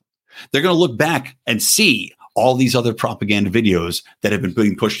told. They're going to look back and see all these other propaganda videos that have been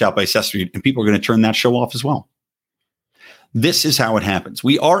being pushed out by Sesame Street, and people are going to turn that show off as well. This is how it happens.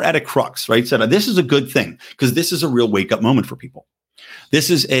 We are at a crux, right? So this is a good thing because this is a real wake up moment for people.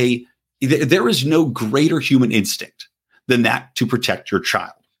 There is no greater human instinct than that to protect your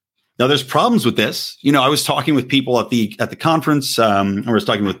child. Now, there's problems with this. I was talking with people at the conference. I was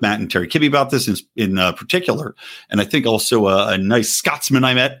talking with Matt and Terry Kibbe about this in particular, and I think also a nice Scotsman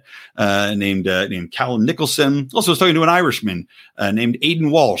I met named Callum Nicholson. Also, I was talking to an Irishman named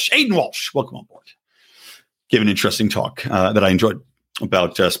Aidan Walsh. Aidan Walsh, welcome on board. Give an interesting talk that I enjoyed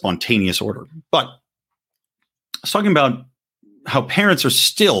about spontaneous order. But I was talking about how parents are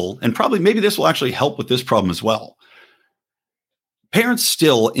still, and maybe this will actually help with this problem as well. parents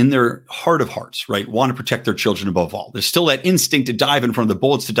still, in their heart of hearts, right, want to protect their children above all. There's still that instinct to dive in front of the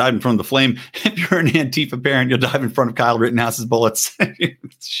bullets, to dive in front of the flame. If you're an Antifa parent, you'll dive in front of Kyle Rittenhouse's bullets,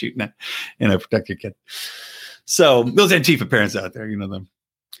 shooting it, protect your kid. So those Antifa parents out there, you know them.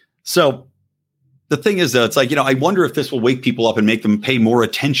 So the thing is, though, it's like, I wonder if this will wake people up and make them pay more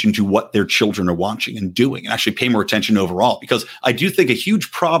attention to what their children are watching and doing, and actually pay more attention overall. Because I do think a huge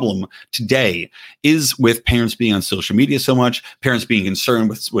problem today is with parents being on social media so much, parents being concerned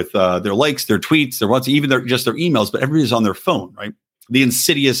with their likes, their tweets, their WhatsApp, even their emails, but everybody's on their phone, right? The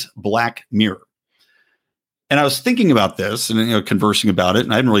insidious black mirror. And I was thinking about this and conversing about it,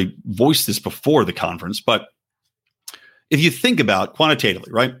 and I hadn't really voiced this before the conference, but if you think about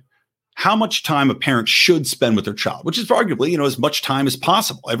quantitatively, right, how much time a parent should spend with their child, which is arguably, as much time as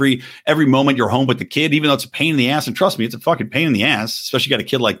possible. Every moment you're home with the kid, even though it's a pain in the ass, and trust me, it's a fucking pain in the ass, especially you got a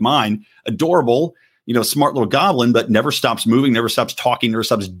kid like mine, adorable, smart little goblin, but never stops moving, never stops talking, never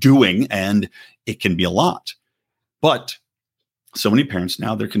stops doing, and it can be a lot. But so many parents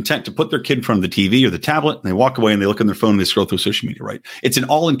now, they're content to put their kid in front of the TV or the tablet, and they walk away and they look on their phone and they scroll through social media, right? It's an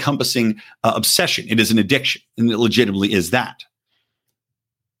all-encompassing obsession. It is an addiction, and it legitimately is that.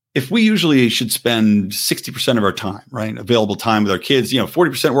 If we usually should spend 60% of our time, right, available time with our kids,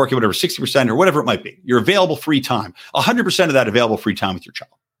 40% working, whatever, 60% or whatever it might be, your available free time, 100% of that available free time with your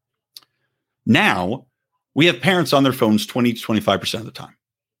child. Now, we have parents on their phones 20 to 25% of the time.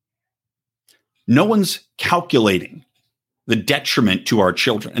 No one's calculating the detriment to our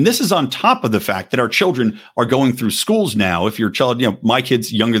children. And this is on top of the fact that our children are going through schools now. If your child, my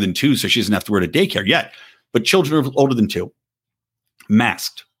kid's younger than 2, so she doesn't have to wear to daycare yet, but children are older than 2,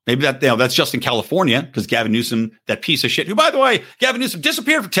 masked. Maybe that's just in California because Gavin Newsom, that piece of shit, who, by the way, Gavin Newsom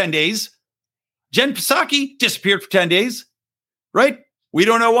disappeared for 10 days. Jen Psaki disappeared for 10 days, right? We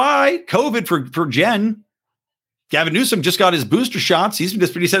don't know why. COVID for Jen. Gavin Newsom just got his booster shots. He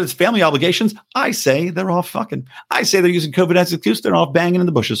said it's family obligations. I say they're all fucking. I say they're using COVID as an excuse. They're all banging in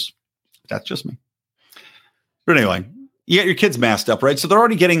the bushes. That's just me. But anyway, you get your kids masked up, right? So they're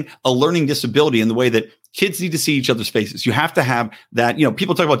already getting a learning disability in the way that kids need to see each other's faces. You have to have that,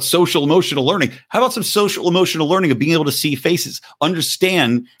 people talk about social emotional learning. How about some social emotional learning of being able to see faces,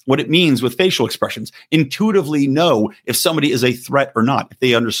 understand what it means with facial expressions, intuitively know if somebody is a threat or not, if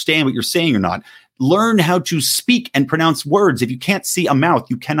they understand what you're saying or not. Learn how to speak and pronounce words. If you can't see a mouth,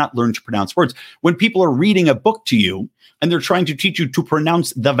 you cannot learn to pronounce words. When people are reading a book to you and they're trying to teach you to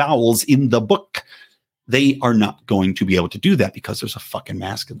pronounce the vowels in the book, they are not going to be able to do that because there's a fucking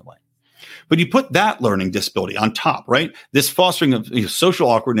mask in the way. But you put that learning disability on top, right? This fostering of social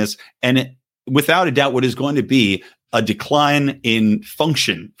awkwardness, and without a doubt, what is going to be a decline in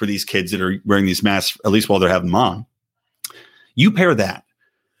function for these kids that are wearing these masks, at least while they're having them on. You pair that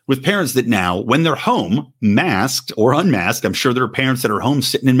with parents that now, when they're home, masked or unmasked, I'm sure there are parents that are home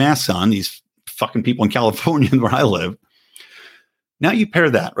sitting in masks on, these fucking people in California where I live. Now you pair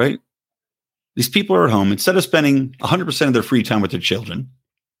that, right? These people are at home. Instead of spending 100% of their free time with their children,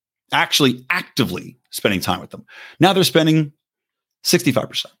 actually actively spending time with them, now they're spending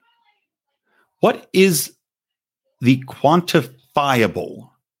 65%. What is the quantifiable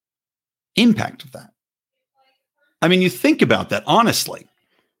impact of that? I mean, you think about that honestly.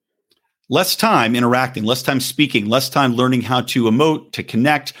 Less time interacting, less time speaking, less time learning how to emote, to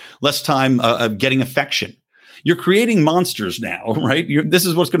connect, less time getting affection. You're creating monsters now, right? This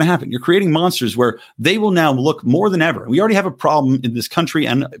is what's going to happen. You're creating monsters where they will now look more than ever. We already have a problem in this country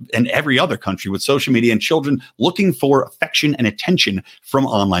and every other country with social media and children looking for affection and attention from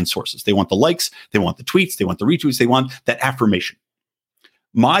online sources. They want the likes, they want the tweets, they want the retweets, they want that affirmation.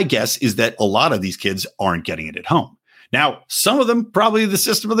 My guess is that a lot of these kids aren't getting it at home. Now, some of them probably the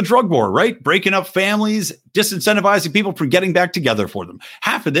system of the drug war, right? Breaking up families, disincentivizing people from getting back together for them.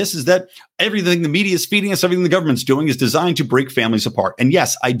 Half of this is that everything the media is feeding us, everything the government's doing is designed to break families apart. And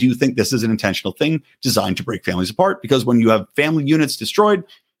yes, I do think this is an intentional thing designed to break families apart, because when you have family units destroyed,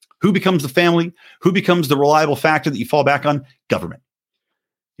 who becomes the family? Who becomes the reliable factor that you fall back on? Government.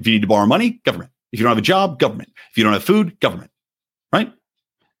 If you need to borrow money, government. If you don't have a job, government. If you don't have food, government, right?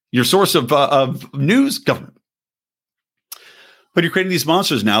 Your source of news, government. But you're creating these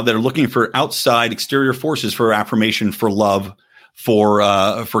monsters now that are looking for outside exterior forces for affirmation, for love, for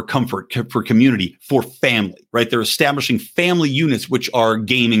comfort, for community, for family, right? They're establishing family units, which are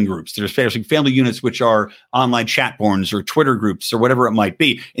gaming groups. They're establishing family units, which are online chat boards or Twitter groups or whatever it might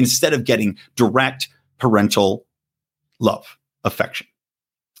be, instead of getting direct parental love, affection,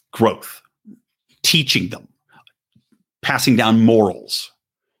 growth, teaching them, passing down morals.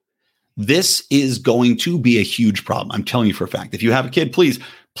 This is going to be a huge problem. I'm telling you for a fact. If you have a kid, please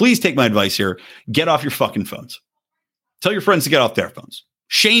take my advice here. Get off your fucking phones. Tell your friends to get off their phones.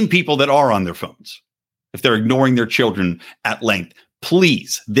 Shame people that are on their phones if they're ignoring their children at length.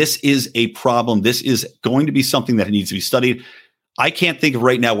 Please, this is a problem. This is going to be something that needs to be studied. I can't think of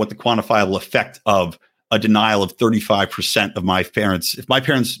right now what the quantifiable effect of a denial of 35% of my parents. If my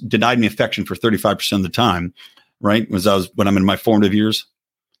parents denied me affection for 35% of the time, right, when I'm in my formative years,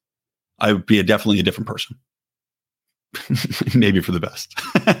 I would be definitely a different person. Maybe for the best.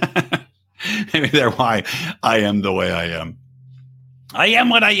 Maybe that's why I am the way I am. I am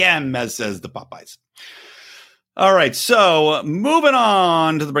what I am, as says the Popeyes. All right, so moving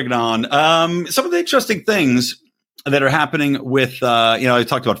on to the break it on. Some of the interesting things that are happening with, I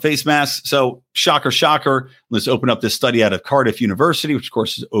talked about face masks. So shocker, let's open up this study out of Cardiff University, which of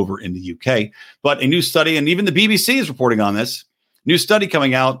course is over in the UK. But a new study, and even the BBC is reporting on this, new study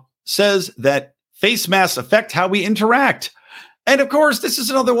coming out says that face masks affect how we interact. And of course, this is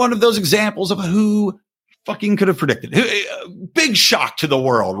another one of those examples of who fucking could have predicted. Big shock to the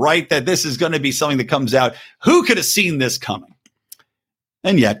world, right? That this is going to be something that comes out. Who could have seen this coming?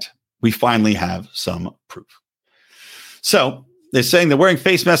 And yet, we finally have some proof. So they're saying that wearing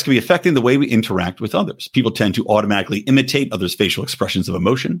face masks can be affecting the way we interact with others. People tend to automatically imitate others' facial expressions of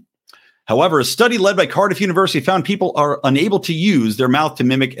emotion. However, a study led by Cardiff University found people are unable to use their mouth to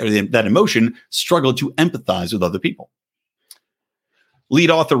mimic that emotion, struggle to empathize with other people. Lead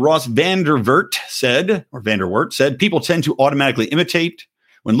author Ross van der Wert said, people tend to automatically imitate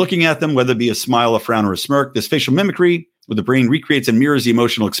when looking at them, whether it be a smile, a frown, or a smirk. This facial mimicry, where the brain recreates and mirrors the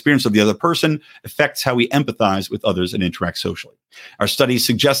emotional experience of the other person, affects how we empathize with others and interact socially. Our studies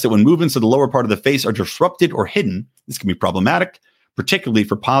suggest that when movements of the lower part of the face are disrupted or hidden, this can be problematic, particularly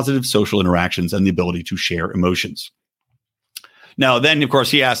for positive social interactions and the ability to share emotions. Now, then, of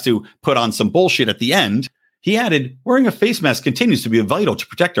course, he has to put on some bullshit at the end. He added, wearing a face mask continues to be vital to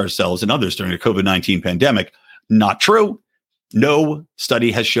protect ourselves and others during the COVID-19 pandemic. Not true. No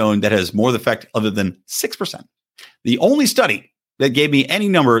study has shown that has more effect other than 6%. The only study that gave me any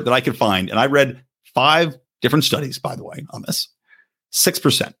number that I could find, and I read 5 different studies, by the way, on this,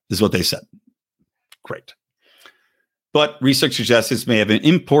 6% is what they said. Great. But research suggests this may have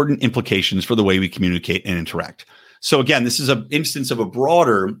important implications for the way we communicate and interact. So again, this is an instance of a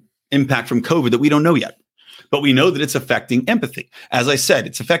broader impact from COVID that we don't know yet. But we know that it's affecting empathy. As I said,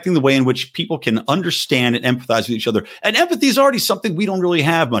 it's affecting the way in which people can understand and empathize with each other. And empathy is already something we don't really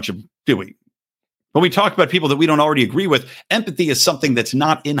have much of, do we? When we talk about people that we don't already agree with, empathy is something that's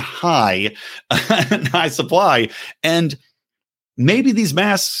not in high supply. And maybe these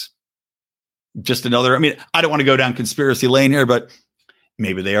masks, just another, I don't want to go down conspiracy lane here, but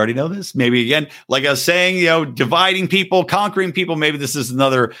maybe they already know this. Maybe, again, like I was saying, dividing people, conquering people, maybe this is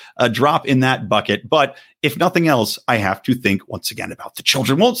another drop in that bucket. But if nothing else, I have to think once again about the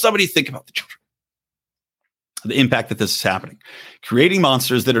children. Won't somebody think about the children? The impact that this is happening. Creating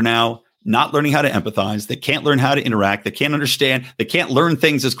monsters that are now not learning how to empathize. They can't learn how to interact. They can't understand. They can't learn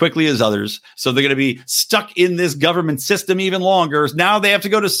things as quickly as others. So they're going to be stuck in this government system even longer. Now they have to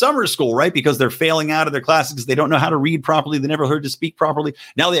go to summer school, right? Because they're failing out of their classes because they don't know how to read properly. They never heard to speak properly.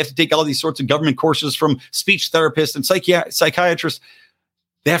 Now they have to take all these sorts of government courses from speech therapists and psychiatrists.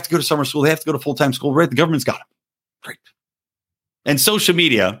 They have to go to summer school. They have to go to full-time school, right? The government's got them. Great. And social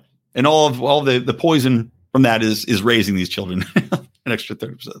media and all the poison from that is raising these children an extra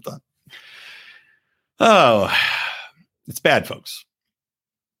 30% of the time. Oh, it's bad, folks.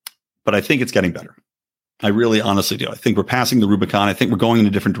 But I think it's getting better. I really honestly do. I think we're passing the Rubicon. I think we're going in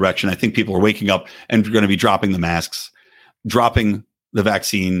a different direction. I think people are waking up and we're going to be dropping the masks, dropping the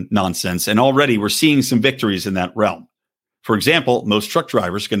vaccine nonsense. And already we're seeing some victories in that realm. For example, most truck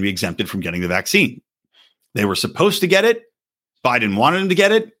drivers are going to be exempted from getting the vaccine. They were supposed to get it. Biden wanted them to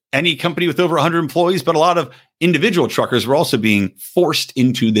get it. Any company with over 100 employees, but a lot of individual truckers were also being forced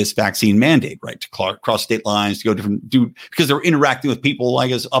into this vaccine mandate, right? To cross state lines, to go because they were interacting with people, I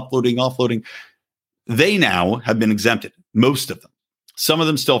guess, uploading, offloading. They now have been exempted, most of them. Some of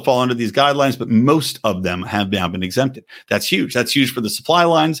them still fall under these guidelines, but most of them have now been exempted. That's huge. That's huge for the supply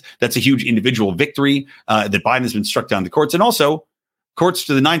lines. That's a huge individual victory that Biden has been struck down the courts. And also, courts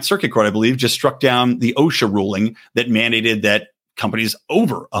to the Ninth Circuit Court, I believe, just struck down the OSHA ruling that mandated that companies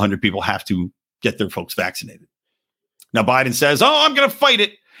over 100 people have to get their folks vaccinated. Now, Biden says, I'm going to fight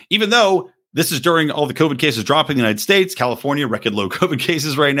it, even though this is during all the COVID cases dropping in the United States. California, record low COVID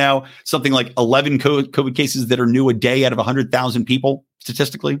cases right now, something like 11 COVID cases that are new a day out of 100,000 people,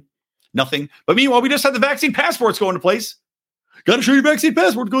 statistically. Nothing. But meanwhile, we just had the vaccine passports go into place. Got to show your vaccine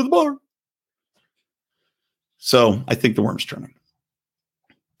passport to go to the bar. So I think the worm's turning.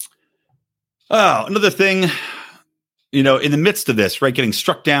 Oh, another thing. In the midst of this, right, getting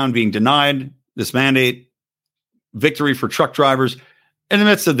struck down, being denied this mandate, victory for truck drivers. In the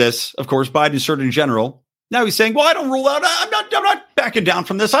midst of this, of course, Biden's Surgeon General, now he's saying, well, I don't rule out, I'm not backing down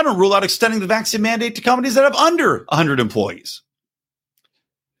from this. I don't rule out extending the vaccine mandate to companies that have under 100 employees.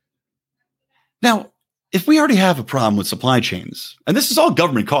 Now, if we already have a problem with supply chains, and this is all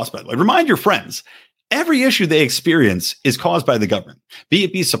government cost, by the way, remind your friends, every issue they experience is caused by the government, be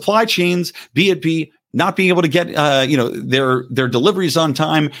it be supply chains, be it be not being able to get their deliveries on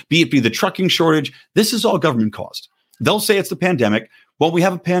time, be it be the trucking shortage. This is all government caused. They'll say it's the pandemic. Well, we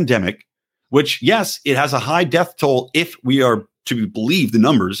have a pandemic, which, yes, it has a high death toll if we are to believe the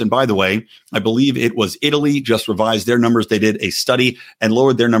numbers. And by the way, I believe it was Italy just revised their numbers. They did a study and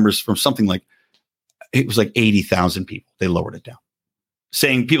lowered their numbers from something like, it was like 80,000 people. They lowered it down,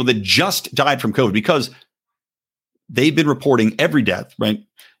 saying people that just died from COVID, because they've been reporting every death, right,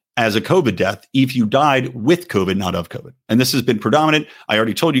 as a COVID death if you died with COVID, not of COVID. And this has been predominant. I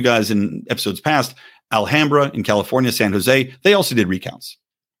already told you guys in episodes past, Alhambra in California, San Jose, they also did recounts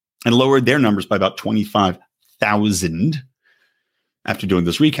and lowered their numbers by about 25,000 after doing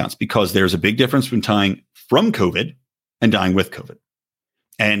those recounts, because there's a big difference between dying from COVID and dying with COVID.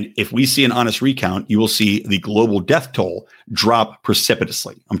 And if we see an honest recount, you will see the global death toll drop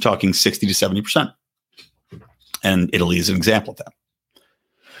precipitously. I'm talking 60 to 70%. And Italy is an example of that.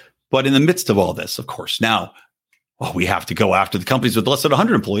 But in the midst of all this, of course, now, we have to go after the companies with less than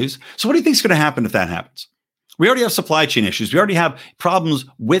 100 employees. So what do you think is going to happen if that happens? We already have supply chain issues. We already have problems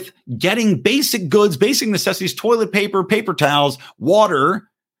with getting basic goods, basic necessities, toilet paper, paper towels, water,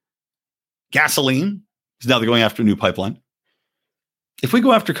 gasoline. Because now they're going after a new pipeline. If we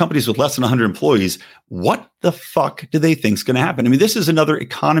go after companies with less than 100 employees, what the fuck do they think is going to happen? I mean, this is another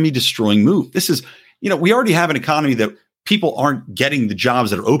economy destroying move. This is, we already have an economy that people aren't getting the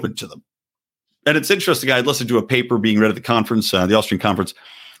jobs that are open to them. And it's interesting. I listened to a paper being read at the conference, the Austrian conference,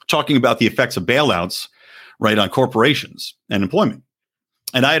 talking about the effects of bailouts, right, on corporations and employment.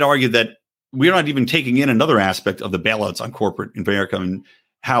 And I had argued that we're not even taking in another aspect of the bailouts on corporate America, and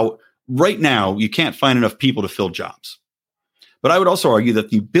how right now you can't find enough people to fill jobs. But I would also argue that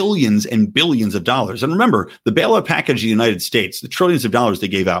the billions and billions of dollars, and remember, the bailout package of the United States, the trillions of dollars they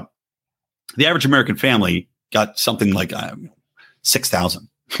gave out, the average American family got something like 6,000.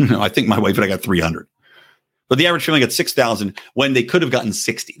 I think my wife and I got 300. But the average family got 6,000 when they could have gotten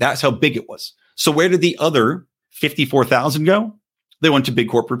 60. That's how big it was. So where did the other 54,000 go? They went to big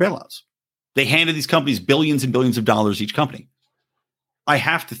corporate bailouts. They handed these companies billions and billions of dollars each company. I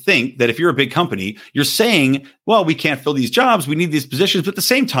have to think that if you're a big company, you're saying, well, we can't fill these jobs. We need these positions. But at the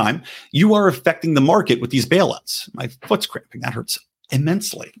same time, you are affecting the market with these bailouts. My foot's cramping. That hurts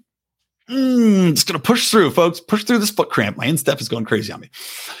immensely. It's going to push through, folks. Push through this foot cramp. My instep is going crazy on me.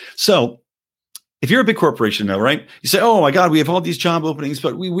 So if you're a big corporation, though, right? You say, oh, my God, we have all these job openings,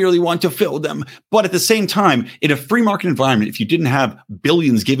 but we really want to fill them. But at the same time, in a free market environment, if you didn't have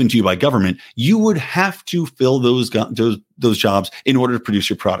billions given to you by government, you would have to fill those jobs in order to produce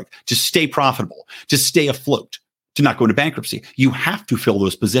your product, to stay profitable, to stay afloat, to not go into bankruptcy. You have to fill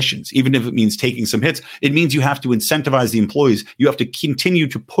those positions, even if it means taking some hits. It means you have to incentivize the employees. You have to continue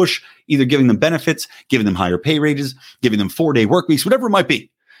to push, either giving them benefits, giving them higher pay raises, giving them 4-day work weeks, whatever it might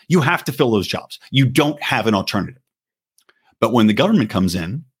be. You have to fill those jobs. You don't have an alternative. But when the government comes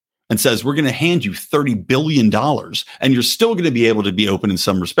in and says, we're going to hand you $30 billion and you're still going to be able to be open in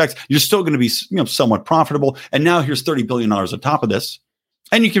some respects, you're still going to be somewhat profitable. And now here's $30 billion on top of this.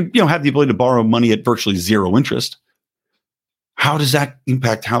 And you can have the ability to borrow money at virtually zero interest. How does that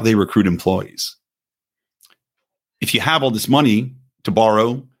impact how they recruit employees? If you have all this money to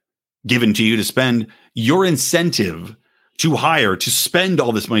borrow, given to you to spend, your incentive to hire, to spend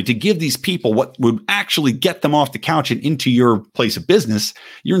all this money, to give these people what would actually get them off the couch and into your place of business,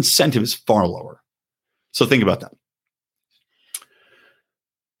 your incentive is far lower. So think about that.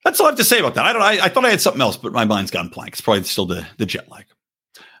 That's all I have to say about that. I thought I had something else, but my mind's gone blank. It's probably still the jet lag.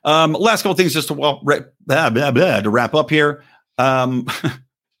 Last couple of things just to wrap up here. The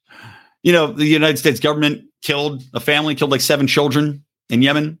United States government killed like 7 children in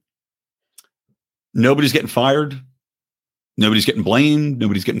Yemen. Nobody's getting fired. Nobody's getting blamed.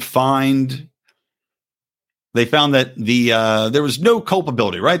 Nobody's getting fined. They found that there was no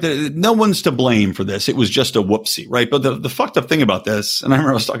culpability, right? No one's to blame for this. It was just a whoopsie, right? But the fucked up thing about this, and I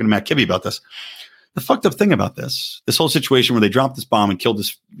remember I was talking to Matt Kibbe about this, the fucked up thing about this whole situation where they dropped this bomb and killed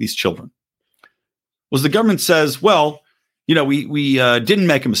these children, was the government says, well, we didn't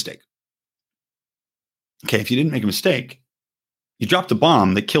make a mistake. Okay, if you didn't make a mistake, you dropped a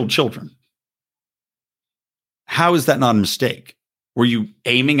bomb that killed children. How is that not a mistake? Were you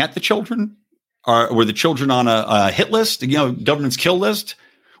aiming at the children? Or were the children on a hit list, government's kill list?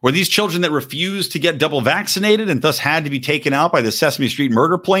 Were these children that refused to get double vaccinated and thus had to be taken out by the Sesame Street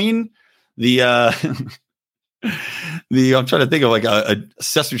murder plane? I'm trying to think of like a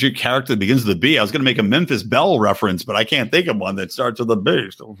Sesame Street character that begins with a B. I was going to make a Memphis Belle reference, but I can't think of one that starts with a B.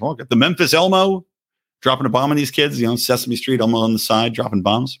 So the Memphis Elmo dropping a bomb on these kids, Sesame Street Elmo on the side dropping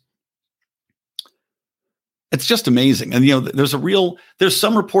bombs. It's just amazing. And, there's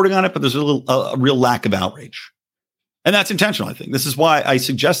some reporting on it, but there's a real lack of outrage. And that's intentional, I think. This is why I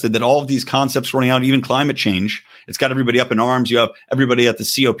suggested that all of these concepts running out, even climate change, it's got everybody up in arms. You have everybody at the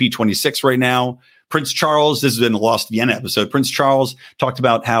COP26 right now. Prince Charles, this has been the Lost Vienna episode. Prince Charles talked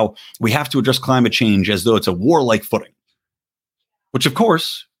about how we have to address climate change as though it's a warlike footing. Which, of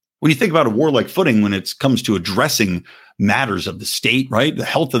course, when you think about a warlike footing, when it comes to addressing matters of the state, right, the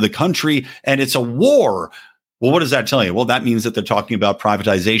health of the country, and it's a war, well, what does that tell you? Well, that means that they're talking about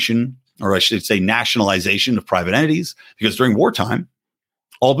privatization, or I should say nationalization of private entities, because during wartime,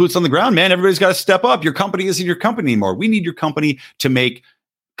 all boots on the ground, man, everybody's got to step up. Your company isn't your company anymore. We need your company to make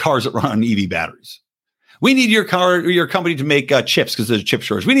cars that run on EV batteries. We need your company to make chips because there's a chip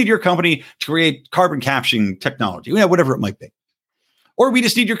shortage. We need your company to create carbon capturing technology, whatever it might be. Or we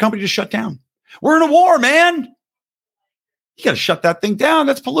just need your company to shut down. We're in a war, man. You got to shut that thing down.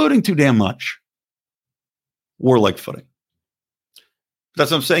 That's polluting too damn much. Warlike footing.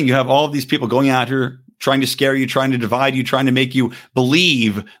 That's what I'm saying. You have all of these people going out here trying to scare you, trying to divide you, trying to make you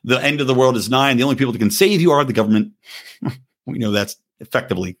believe the end of the world is nigh. And the only people that can save you are the government. We know that's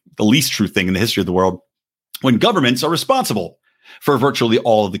effectively the least true thing in the history of the world, when governments are responsible for virtually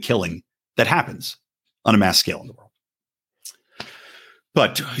all of the killing that happens on a mass scale in the world.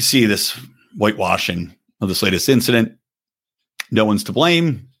 But you see this whitewashing of this latest incident. No one's to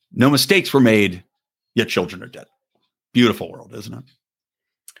blame. No mistakes were made, yet children are dead. Beautiful world, isn't it?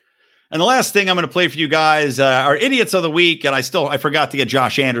 And the last thing I'm going to play for you guys are Idiots of the Week. And I forgot to get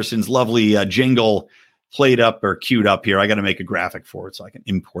Josh Anderson's lovely jingle played up or queued up here. I got to make a graphic for it so I can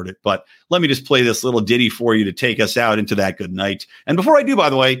import it. But let me just play this little ditty for you to take us out into that good night. And before I do, by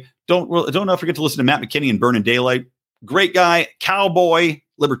the way, don't forget to listen to Matt McKinney and Burning Daylight. Great guy, cowboy,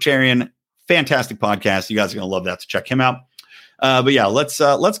 libertarian, fantastic podcast. You guys are going to love that, so check him out. But yeah, let's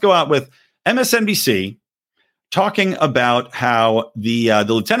go out with MSNBC talking about how the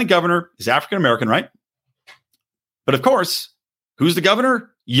lieutenant governor is African American, right? But of course, who's the governor?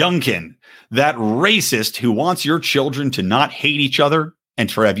 Youngkin, that racist who wants your children to not hate each other and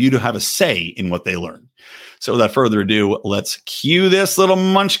to have you to have a say in what they learn. So without further ado, let's cue this little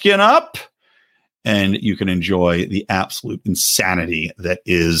munchkin up, and you can enjoy the absolute insanity that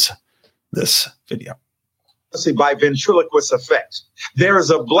is this video. By ventriloquist effect. There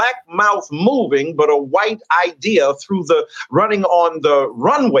is a black mouth moving, but a white idea through the running on the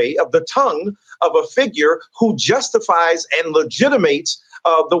runway of the tongue of a figure who justifies and legitimates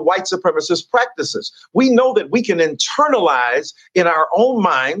the white supremacist practices. We know that we can internalize in our own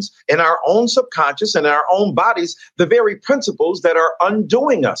minds, in our own subconscious, in our own bodies, the very principles that are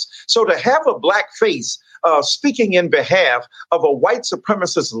undoing us. So to have a black face speaking in behalf of a white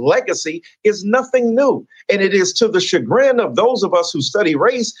supremacist legacy is nothing new. And it is to the chagrin of those of us who study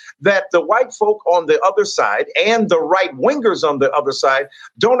race that the white folk on the other side and the right wingers on the other side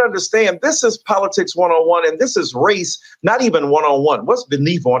don't understand this is politics 101 and this is race, not even 101. What's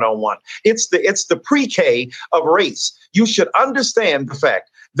beneath 101? It's the pre-K of race. You should understand the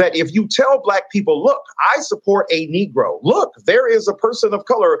fact that if you tell black people, look, I support a Negro. Look, there is a person of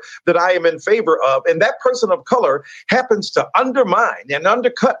color that I am in favor of. And that person of color happens to undermine and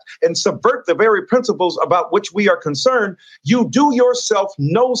undercut and subvert the very principles about which we are concerned. You do yourself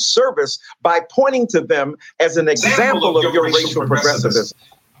no service by pointing to them as an example of your racial progressivism.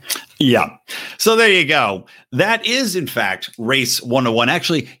 Yeah. So there you go. That is, in fact, Race 101.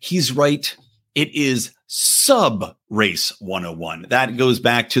 Actually, he's right. It is sub-race 101. That goes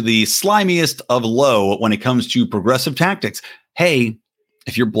back to the slimiest of low when it comes to progressive tactics. Hey,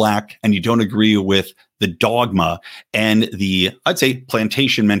 if you're black and you don't agree with the dogma and the, I'd say,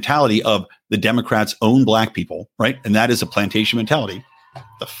 plantation mentality of the Democrats own black people, right? And that is a plantation mentality.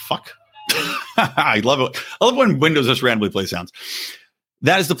 The fuck? I love it. I love when Windows just randomly play sounds.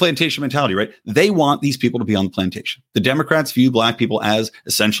 That is the plantation mentality, right? They want these people to be on the plantation. The Democrats view black people as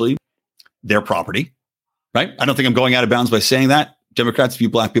essentially their property, right? I don't think I'm going out of bounds by saying that. Democrats view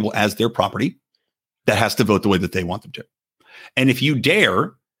black people as their property that has to vote the way that they want them to. And if you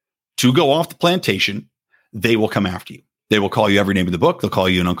dare to go off the plantation, they will come after you. They will call you every name in the book. They'll call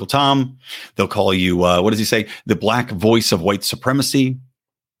you an Uncle Tom. They'll call you, what does he say? The black voice of white supremacy.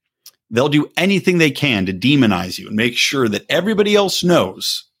 They'll do anything they can to demonize you and make sure that everybody else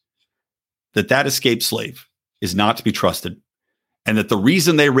knows that that escaped slave is not to be trusted And that the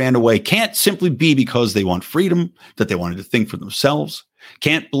reason they ran away can't simply be because they want freedom, that they wanted to think for themselves.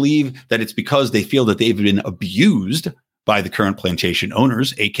 Can't believe that it's because they feel that they've been abused by the current plantation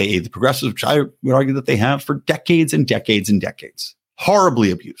owners, aka the progressives, which I would argue that they have for decades and decades and decades. Horribly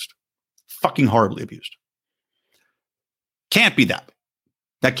abused. Fucking horribly abused. Can't be that.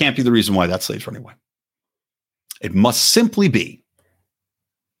 That can't be the reason why that slaves run away. It must simply be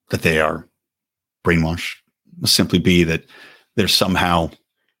that they are brainwashed. It must simply be that they're somehow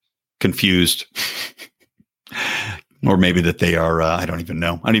confused. Or maybe that they are, I don't even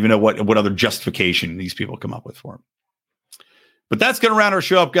know. I don't even know what other justification these people come up with for it. But that's going to round our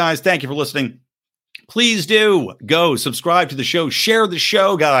show up, guys. Thank you for listening. Please do go subscribe to the show. Share the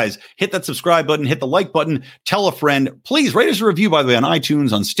show, guys. Hit that subscribe button. Hit the like button. Tell a friend. Please rate us a review, by the way, on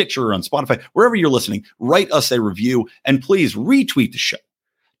iTunes, on Stitcher, on Spotify, wherever you're listening. Write us a review. And please retweet the show.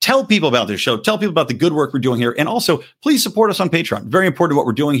 Tell people about this show. Tell people about the good work we're doing here. And also, please support us on Patreon. Very important what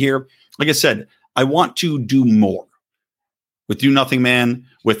we're doing here. Like I said, I want to do more with Do Nothing Man,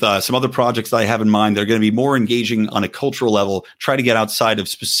 with some other projects that I have in mind. They're going to be more engaging on a cultural level, try to get outside of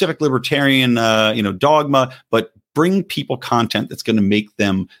specific libertarian dogma, but bring people content that's going to make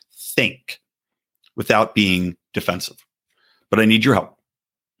them think without being defensive. But I need your help.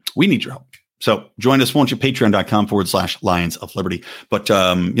 We need your help. So join us, won't you? Patreon.com/Lions of Liberty. But,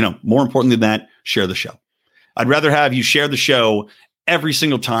 more importantly than that, share the show. I'd rather have you share the show every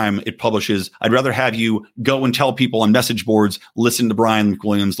single time it publishes. I'd rather have you go and tell people on message boards, listen to Brian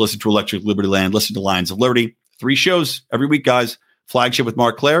McWilliams, listen to Electric Liberty Land, listen to Lions of Liberty. 3 shows every week, guys. Flagship with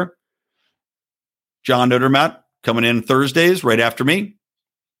Mark Claire. John Nodermatt coming in Thursdays right after me.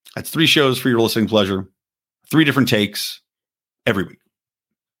 That's 3 shows for your listening pleasure. 3 different takes every week.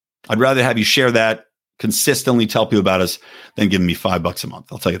 I'd rather have you share that, consistently tell people about us, than give me $5 a month.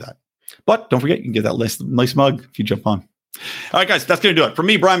 I'll tell you that. But don't forget, you can get that nice mug if you jump on. All right, guys, that's going to do it. From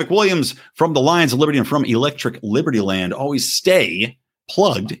me, Brian McWilliams, from the Lions of Liberty and from Electric Liberty Land, always stay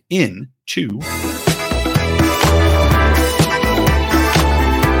plugged in to